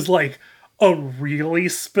Blackjack, which is like a really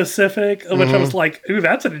specific, which I was like, ooh,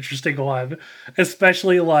 that's an interesting one.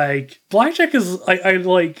 Especially like Blackjack is I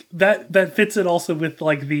like that fits in also with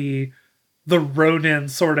like the Ronin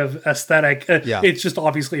sort of aesthetic. Yeah. It's just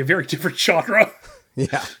obviously a very different genre.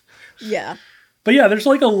 Yeah. Yeah. But yeah, there's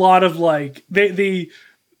like a lot of like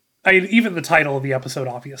even the title of the episode,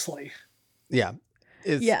 obviously. Yeah.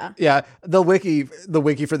 It's, Yeah. Yeah. The wiki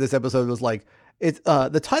for this episode was like, it's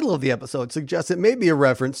the title of the episode suggests it may be a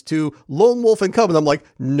reference to Lone Wolf and Cub. And I'm like,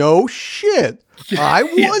 no shit. I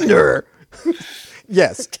wonder.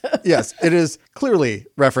 Yes. Yes. It is clearly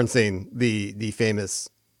referencing the famous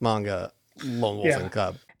manga Lone Wolf and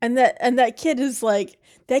Cub. And that kid is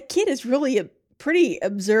really pretty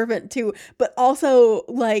observant too, but also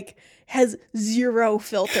like has zero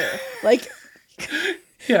filter. Like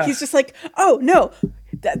Yeah. he's just like, oh no,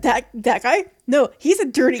 that guy, no, he's a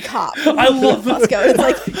dirty cop. I love that. Fusco. It's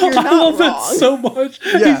like you're I not love that wrong. so much.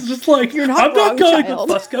 Yeah. He's just like, You're not I'm not wrong, going child."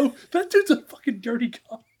 with Fusco. That dude's a fucking dirty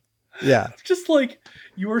cop. Yeah. Just like,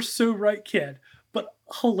 you are so right, kid, but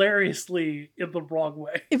hilariously in the wrong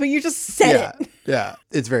way. But you just said Yeah. it, Yeah.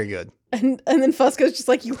 It's very good. and then Fusco's just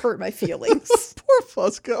like, you hurt my feelings. Poor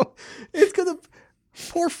Fusco. It's gonna.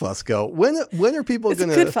 Poor Fusco. When are people It's a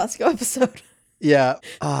gonna? good Fusco episode. Yeah.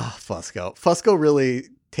 Fusco. Fusco really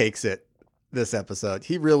takes it this episode.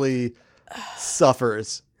 He really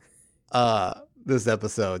suffers this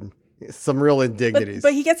episode. Some real indignities.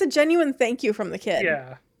 But he gets a genuine thank you from the kid,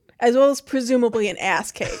 Yeah. as well as presumably an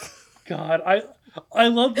ass cake. God, I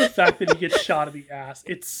love the fact that he gets shot in the ass.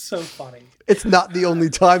 It's so funny. It's not the only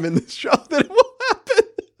time in this show that it will happen.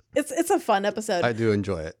 It's a fun episode. I do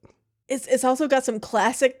enjoy it. It's also got some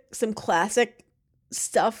classic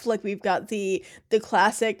stuff. Like we've got the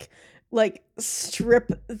classic like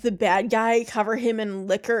strip the bad guy, cover him in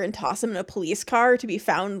liquor, and toss him in a police car to be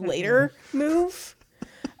found later move.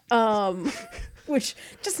 Which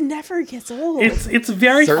just never gets old. It's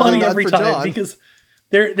very Certainly funny not every for time John. because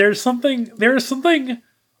there's something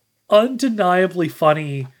undeniably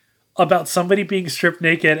funny about somebody being stripped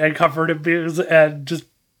naked and covered in booze and just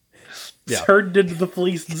Yeah. turned into the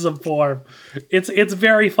police in some form. It's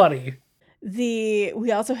very funny.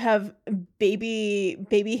 We also have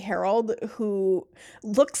baby Harold, who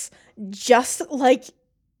looks just like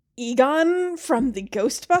Egon from the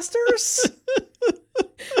Ghostbusters.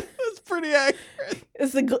 It's pretty accurate.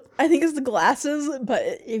 I think it's the glasses, but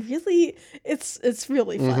it's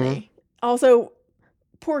really funny. Also,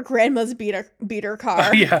 poor grandma's beat her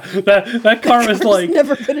car. Yeah, that car was like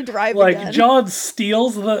never gonna drive like again. John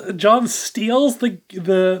steals the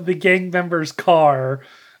gang member's car.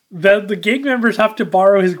 Then the gang members have to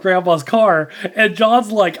borrow his grandma's car, and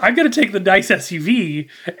John's like, I'm gonna take the nice SUV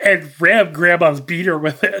and ram grandma's beater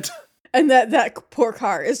with it. And that poor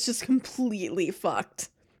car is just completely fucked.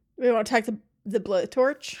 We want to talk the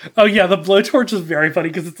blowtorch. Oh yeah, the blowtorch is very funny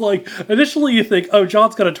because it's like initially you think, oh,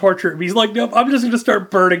 John's gonna torture him. He's like, nope, I'm just gonna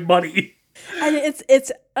start burning money. And it's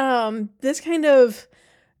this kind of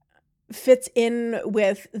fits in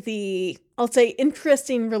with the, I'll say,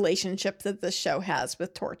 interesting relationship that this show has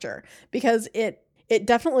with torture, because it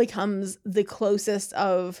definitely comes the closest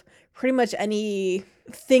of pretty much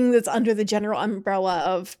anything that's under the general umbrella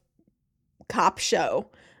of cop show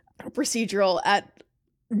procedural at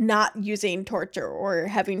not using torture or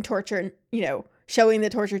having torture, showing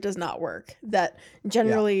that torture does not work. That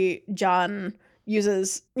generally John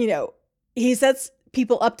uses, he sets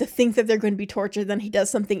people up to think that they're going to be tortured, then he does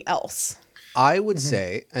something else. I would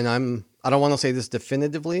say, and I'm I don't want to say this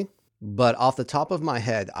definitively, but off the top of my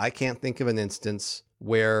head, I can't think of an instance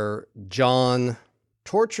where John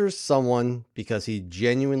tortures someone because he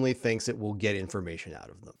genuinely thinks it will get information out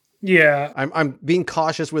of them. Yeah. I'm being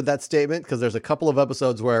cautious with that statement because there's a couple of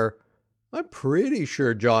episodes where I'm pretty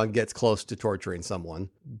sure John gets close to torturing someone,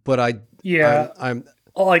 but I'm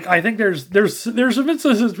like, I think there's some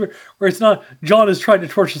instances where it's not John is trying to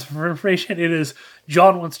torture them for information. It is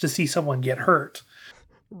John wants to see someone get hurt.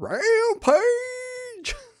 Rampage.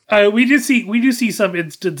 We do see some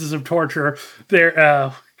instances of torture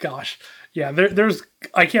there. Gosh, yeah. There's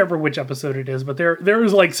I can't remember which episode it is, but there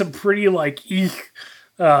is like some pretty like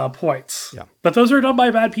points. Yeah, but those are done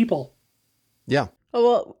by bad people. Yeah.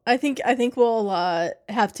 Well, I think we'll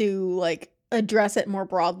have to like address it more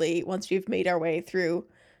broadly once we've made our way through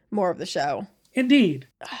more of the show. Indeed.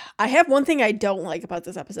 I have one thing I don't like about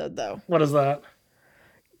this episode, though. What is that?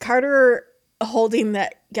 Carter holding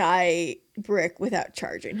that guy Brick without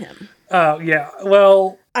charging him. Oh, yeah.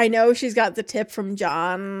 Well, I know she's got the tip from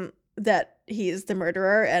John that he's the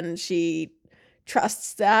murderer, and she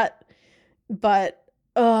trusts that, but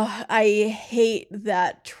I hate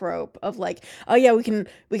that trope of like, oh yeah, we can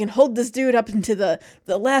hold this dude up into the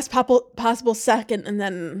last possible second and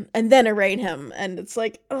then arraign him, and it's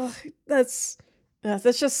like, oh, that's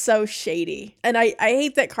just so shady. And I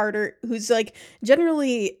hate that Carter, who's like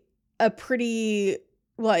generally a pretty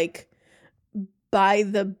like by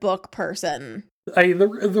the book person.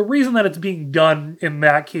 The reason that it's being done in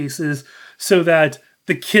that case is so that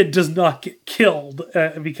the kid does not get killed,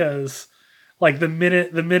 because like the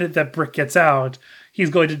minute that Brick gets out, he's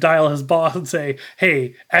going to dial his boss and say,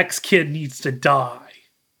 "Hey, X kid needs to die."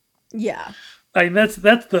 Yeah. I mean, that's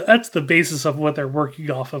the basis of what they're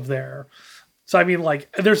working off of there. So I mean,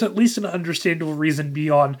 like, there's at least an understandable reason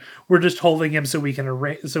beyond we're just holding him so we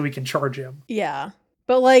can charge him. Yeah.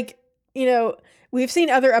 But like, you know, we've seen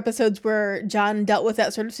other episodes where John dealt with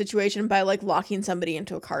that sort of situation by like locking somebody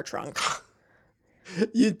into a car trunk.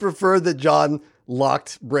 You'd prefer that John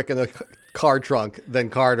locked Brick in a car trunk than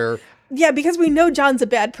Carter. Yeah, because we know John's a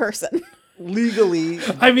bad person. Legally,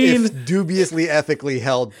 I mean, if dubiously ethically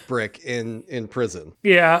held Brick in prison.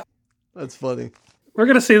 Yeah. That's funny. We're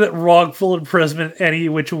going to say that wrongful imprisonment any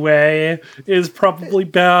which way is probably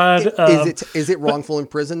bad. Is it wrongful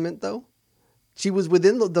imprisonment, though? She was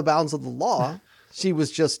within the bounds of the law. She was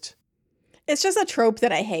just... It's just a trope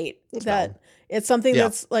that I hate. It's something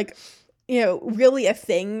that's like, you know, really a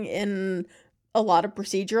thing in a lot of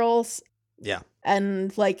procedurals. Yeah.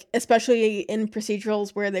 And like, especially in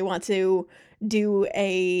procedurals where they want to do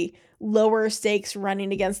a lower stakes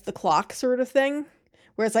running against the clock sort of thing.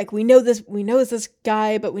 Where it's like, we know it's this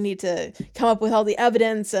guy, but we need to come up with all the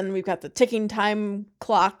evidence, and we've got the ticking time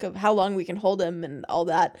clock of how long we can hold him and all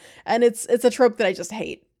that. And it's a trope that I just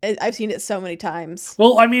hate. I've seen it so many times.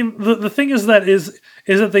 Well, I mean, the thing is that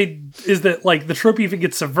the trope even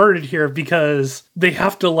gets subverted here because they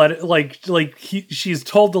have to let it she's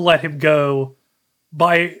told to let him go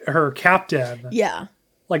by her captain. Yeah.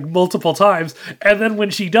 Like multiple times, and then when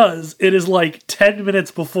she does, it is like 10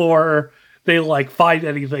 minutes before they like find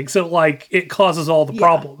anything, so like it causes all the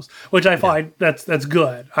problems, which I find that's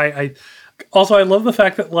good. I love the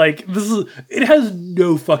fact that like it has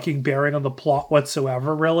no fucking bearing on the plot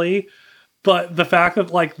whatsoever, really, but the fact that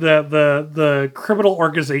like the criminal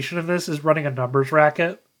organization in this is running a numbers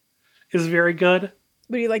racket is very good.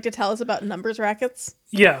 Would you like to tell us about numbers rackets?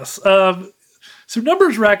 Yes. So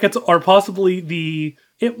numbers rackets are possibly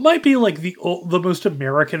it might be like the most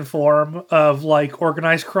American form of like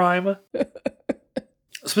organized crime.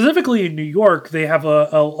 Specifically in New York, they have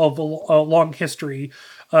a long history.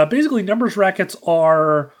 Basically, numbers rackets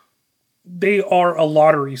are a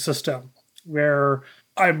lottery system where,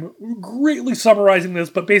 I'm greatly summarizing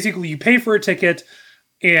this, but basically you pay for a ticket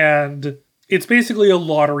and it's basically a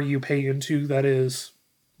lottery you pay into that is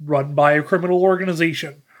run by a criminal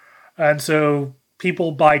organization. And so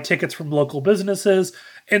people buy tickets from local businesses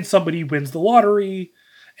and somebody wins the lottery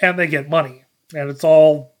and they get money. And it's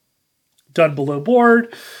all done below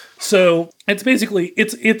board. So it's basically,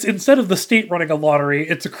 it's instead of the state running a lottery,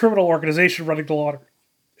 it's a criminal organization running the lottery.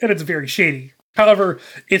 And it's very shady. However,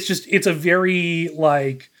 it's a very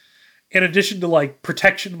like, in addition to like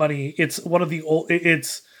protection money, it's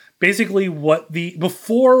basically what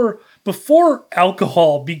before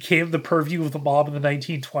alcohol became the purview of the mob in the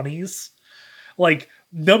 1920s, like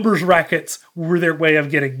numbers rackets were their way of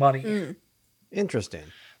getting money. Interesting.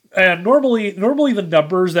 And normally the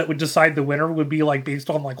numbers that would decide the winner would be like based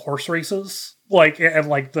on like horse races, like, and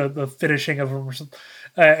like the finishing of them or something,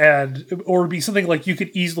 or it'd be something like you could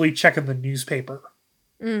easily check in the newspaper.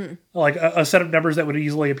 Like a set of numbers that would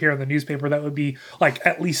easily appear in the newspaper that would be like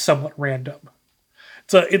at least somewhat random.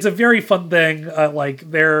 It's a very fun thing. Like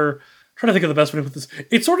they're trying to think of the best way to put this.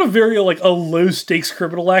 It's sort of very like a low stakes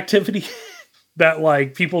criminal activity that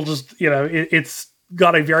like people just, it's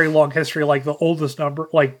got a very long history. Like the oldest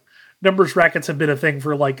numbers rackets have been a thing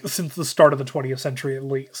for like since the start of the 20th century at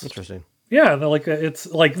least. Interesting. Yeah, they're like it's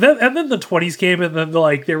like that, and then the 20s came, and then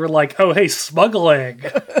they were like, oh hey, smuggling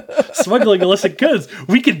illicit goods.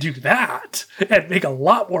 We can do that and make a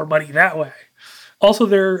lot more money that way. Also,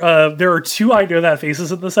 there are two I know that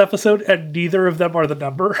faces in this episode, and neither of them are the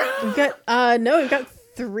number. We've got we've got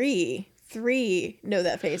three know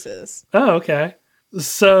that faces. Oh, okay.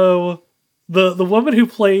 So the woman who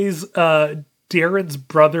plays Darren's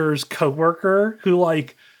brother's coworker, who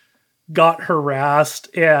like got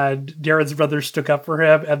harassed, and Darren's brother stuck up for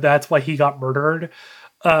him, and that's why he got murdered.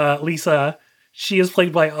 Lisa, she is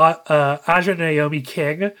played by Aja Naomi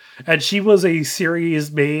King, and she was a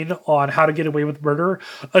series main on How to Get Away with Murder,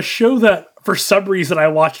 a show that for some reason I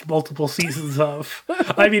watched multiple seasons of.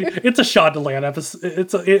 I mean, it's a Shondaland episode.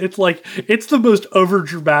 It's the most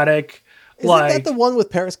overdramatic. Isn't that the one with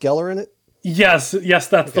Paris Geller in it? Yes,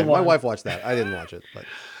 that's the one. My wife watched that. I didn't watch it, but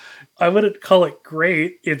I wouldn't call it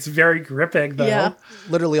great. It's very gripping, though. Yeah.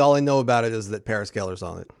 literally all I know about it is that Paris Geller's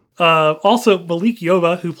on it. Also, Malik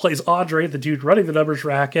Yoba, who plays Andre, the dude running the numbers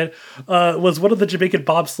racket, was one of the Jamaican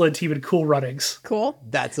bobsled team in Cool Runnings. Cool.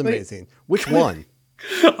 That's amazing. Which one?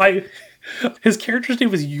 His character's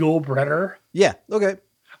name was Yul Brenner. Yeah. Okay.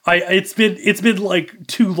 It's been like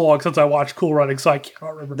too long since I watched Cool Runnings, so I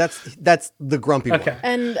can't remember. That's the grumpy one.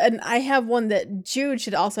 And I have one that Jude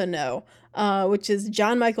should also know, which is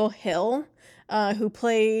John Michael Hill, who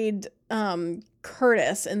played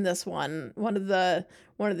Curtis in this one of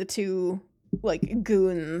the two like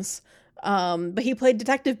goons. But he played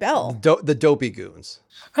Detective Bell. The dopey goons.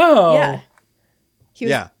 Oh. Yeah. He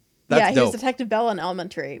was dope. Detective Bell in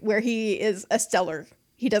Elementary, where he does a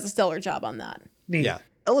stellar job on that. Neat. Yeah.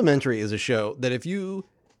 Elementary is a show that if you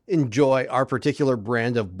enjoy our particular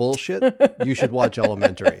brand of bullshit, you should watch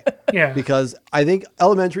Elementary. Yeah. Because I think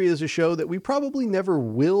Elementary is a show that we probably never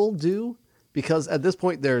will do, because at this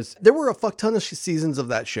point there were a fuck ton of seasons of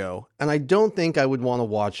that show, and I don't think I would want to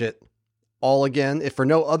watch it all again, if for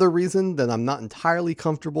no other reason than I'm not entirely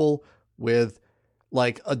comfortable with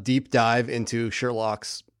like a deep dive into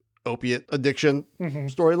Sherlock's opiate addiction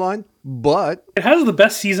storyline. But it has the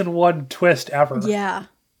best season 1 twist ever. Yeah.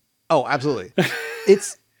 Oh, absolutely.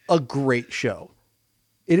 It's a great show.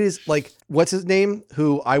 It is like, what's his name?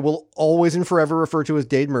 Who I will always and forever refer to as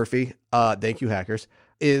Dade Murphy. Thank you, hackers.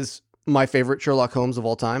 Is my favorite Sherlock Holmes of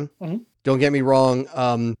all time. Mm-hmm. Don't get me wrong.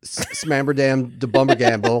 Smamberdam de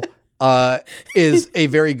Bumbergamble is a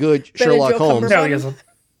very good Sherlock Holmes. No, he isn't.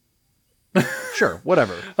 Sure,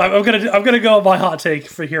 whatever. I'm gonna go on my hot take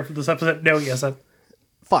for this episode. No, he isn't.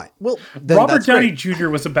 Fine. Well, then Robert Downey Jr.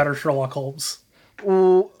 was a better Sherlock Holmes.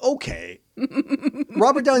 Oh, okay.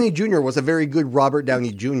 Robert Downey Jr. was a very good Robert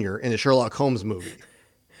Downey Jr. in a Sherlock Holmes movie,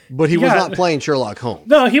 but he was not playing Sherlock Holmes.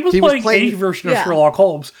 No, he was playing a version of Sherlock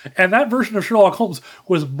Holmes, and that version of Sherlock Holmes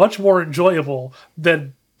was much more enjoyable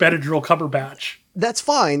than Benadryl Cumberbatch. That's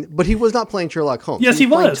fine, but he was not playing Sherlock Holmes. Yes, he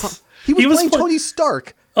was. He was playing Tony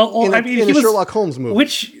Stark. In a Sherlock Holmes movie,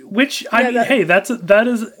 that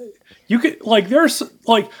is, you could like, there's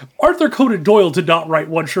like Arthur Conan Doyle did not write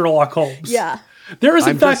one Sherlock Holmes. Yeah, there is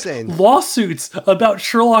in fact lawsuits about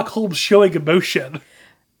Sherlock Holmes showing emotion.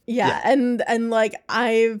 Yeah. And like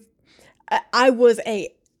I was a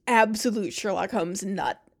absolute Sherlock Holmes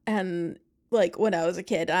nut, and like when I was a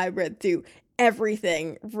kid, I read through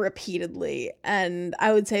everything repeatedly, and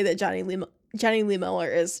I would say that Johnny Lee Miller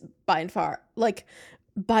is by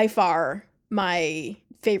far my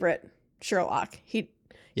favorite Sherlock.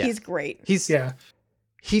 He's great.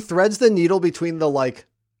 He threads the needle between the like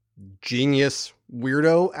genius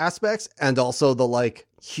weirdo aspects and also the like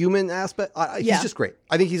human aspect. He's just great.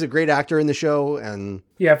 I think he's a great actor in the show. And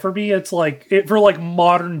yeah, for me, it's like for like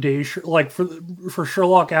modern day, like for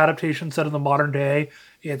Sherlock adaptation set in the modern day,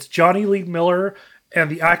 it's Johnny Lee Miller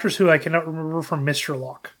and the actress who I cannot remember from Miss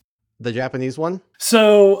Sherlock. The Japanese one?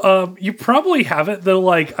 So you probably have it though.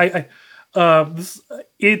 Like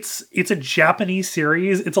it's a Japanese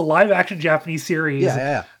series. It's a live action Japanese series.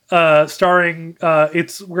 Yeah. Starring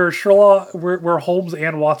it's where Holmes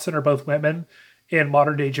and Watson are both women in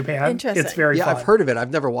modern day Japan. Interesting. It's very fun. I've heard of it. I've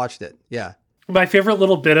never watched it. Yeah. My favorite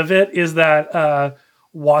little bit of it is that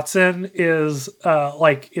Watson is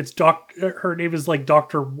her name is like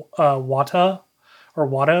Dr. Wata or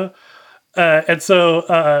Wata. And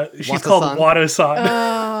so she's called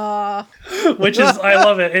Wado-san. which is I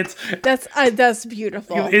love it. That's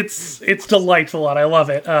beautiful. It's delightful, and I love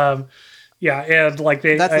it. Yeah, and like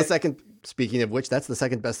that's the second. Speaking of which, that's the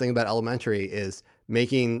second best thing about Elementary is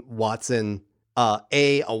making Watson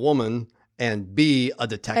a woman and B a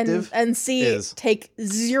detective and C take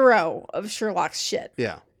zero of Sherlock's shit.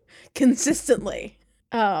 Yeah, consistently.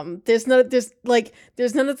 There's none of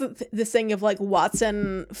this thing of like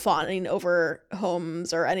Watson fawning over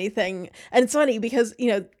Holmes or anything. And it's funny because, you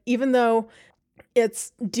know, even though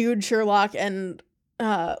it's dude Sherlock and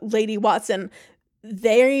Lady Watson,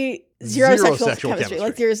 they zero sexual chemistry.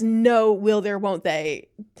 Like there's no will there, won't they.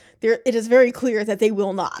 It is very clear that they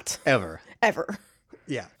will not ever.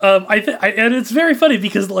 Yeah. And it's very funny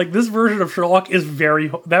because like this version of Sherlock is very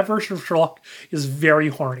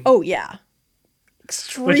horny. Oh yeah.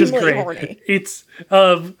 Extremely which is great. Horny. It's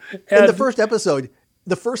in the first episode,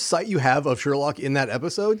 the first sight you have of Sherlock in that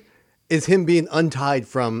episode is him being untied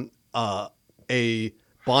from a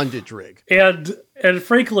bondage rig. And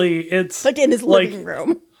frankly, it's like in his living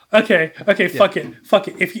room. Okay, fuck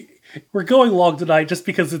it. We're going long tonight just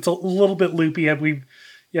because it's a little bit loopy and we've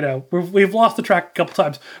lost the track a couple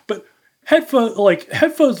times. But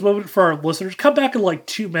headphones moment for our listeners. Come back in like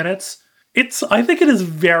 2 minutes. I think it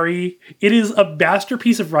is a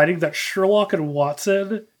masterpiece of writing that Sherlock and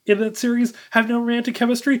Watson in that series have no romantic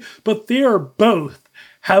chemistry, but they are both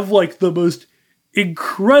have like the most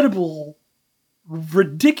incredible,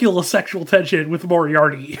 ridiculous sexual tension with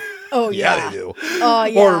Moriarty. Oh yeah, they do. Oh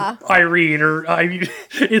yeah, or Irene,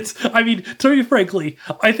 to be frankly,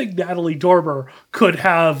 I think Natalie Dormer could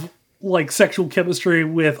have like sexual chemistry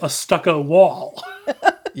with a stucco wall.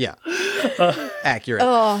 Yeah, accurate.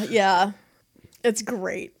 Oh yeah, it's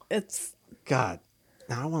great. It's God.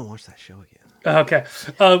 Now I want to watch that show again. Okay,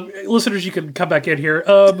 listeners, you can come back in here.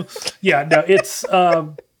 Yeah, no, it's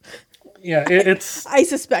it's. I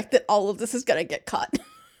suspect that all of this is gonna get cut.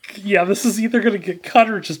 Yeah, this is either gonna get cut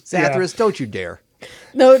or just. Zathras, don't you dare!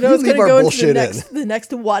 No, it's gonna go into the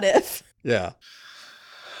next what if. Yeah.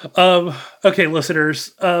 Okay,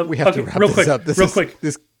 listeners. We have to wrap this up.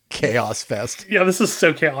 This chaos fest. Yeah, this is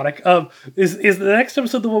so chaotic. Is the next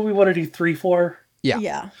episode the one we want to do 3 for? Yeah.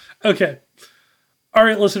 Yeah. Okay. All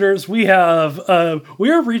right, listeners, we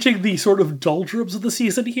are reaching the sort of doldrums of the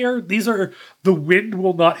season here. The wind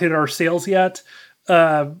will not hit our sails yet.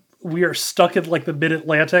 We are stuck in like the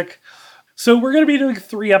mid-Atlantic. So we're going to be doing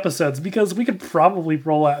 3 episodes because we could probably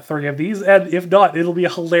roll out 3 of these. And if not, it'll be a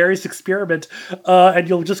hilarious experiment. And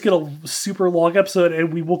you'll just get a super long episode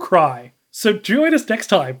and we will cry. So join us next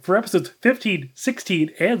time for episodes 15,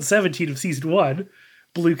 16, and 17 of season 1.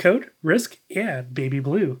 Blue Coat, Risk, and Baby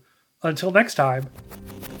Blue. Until next time,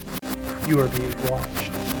 you are being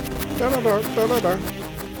watched.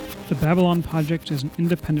 The Babylon Project is an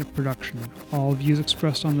independent production. All views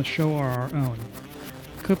expressed on the show are our own.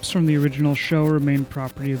 Clips from the original show remain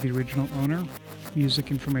property of the original owner. Music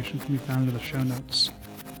information can be found in the show notes.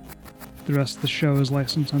 The rest of the show is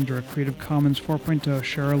licensed under a Creative Commons 4.0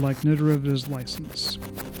 share-alike no derivatives license.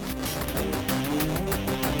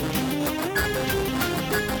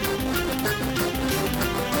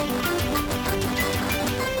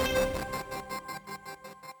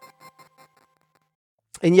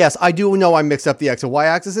 And yes, I do know I mixed up the X and Y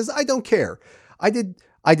axes. I don't care. I did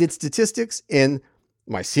statistics in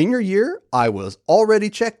my senior year. I was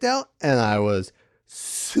already checked out and I was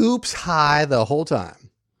soups high the whole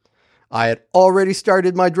time. I had already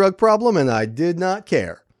started my drug problem and I did not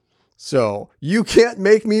care. So you can't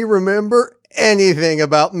make me remember anything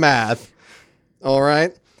about math. All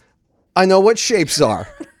right. I know what shapes are.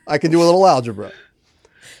 I can do a little algebra.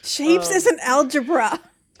 Shapes isn't algebra.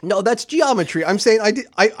 No, that's geometry. I'm saying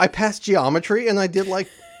I passed geometry and I did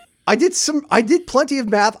plenty of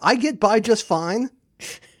math. I get by just fine.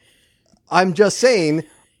 I'm just saying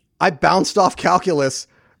I bounced off calculus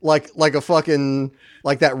like a fucking,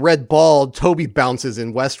 like that red ball Toby bounces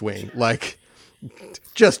in West Wing. Like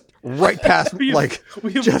just right past, we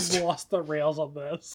have lost the rails on this.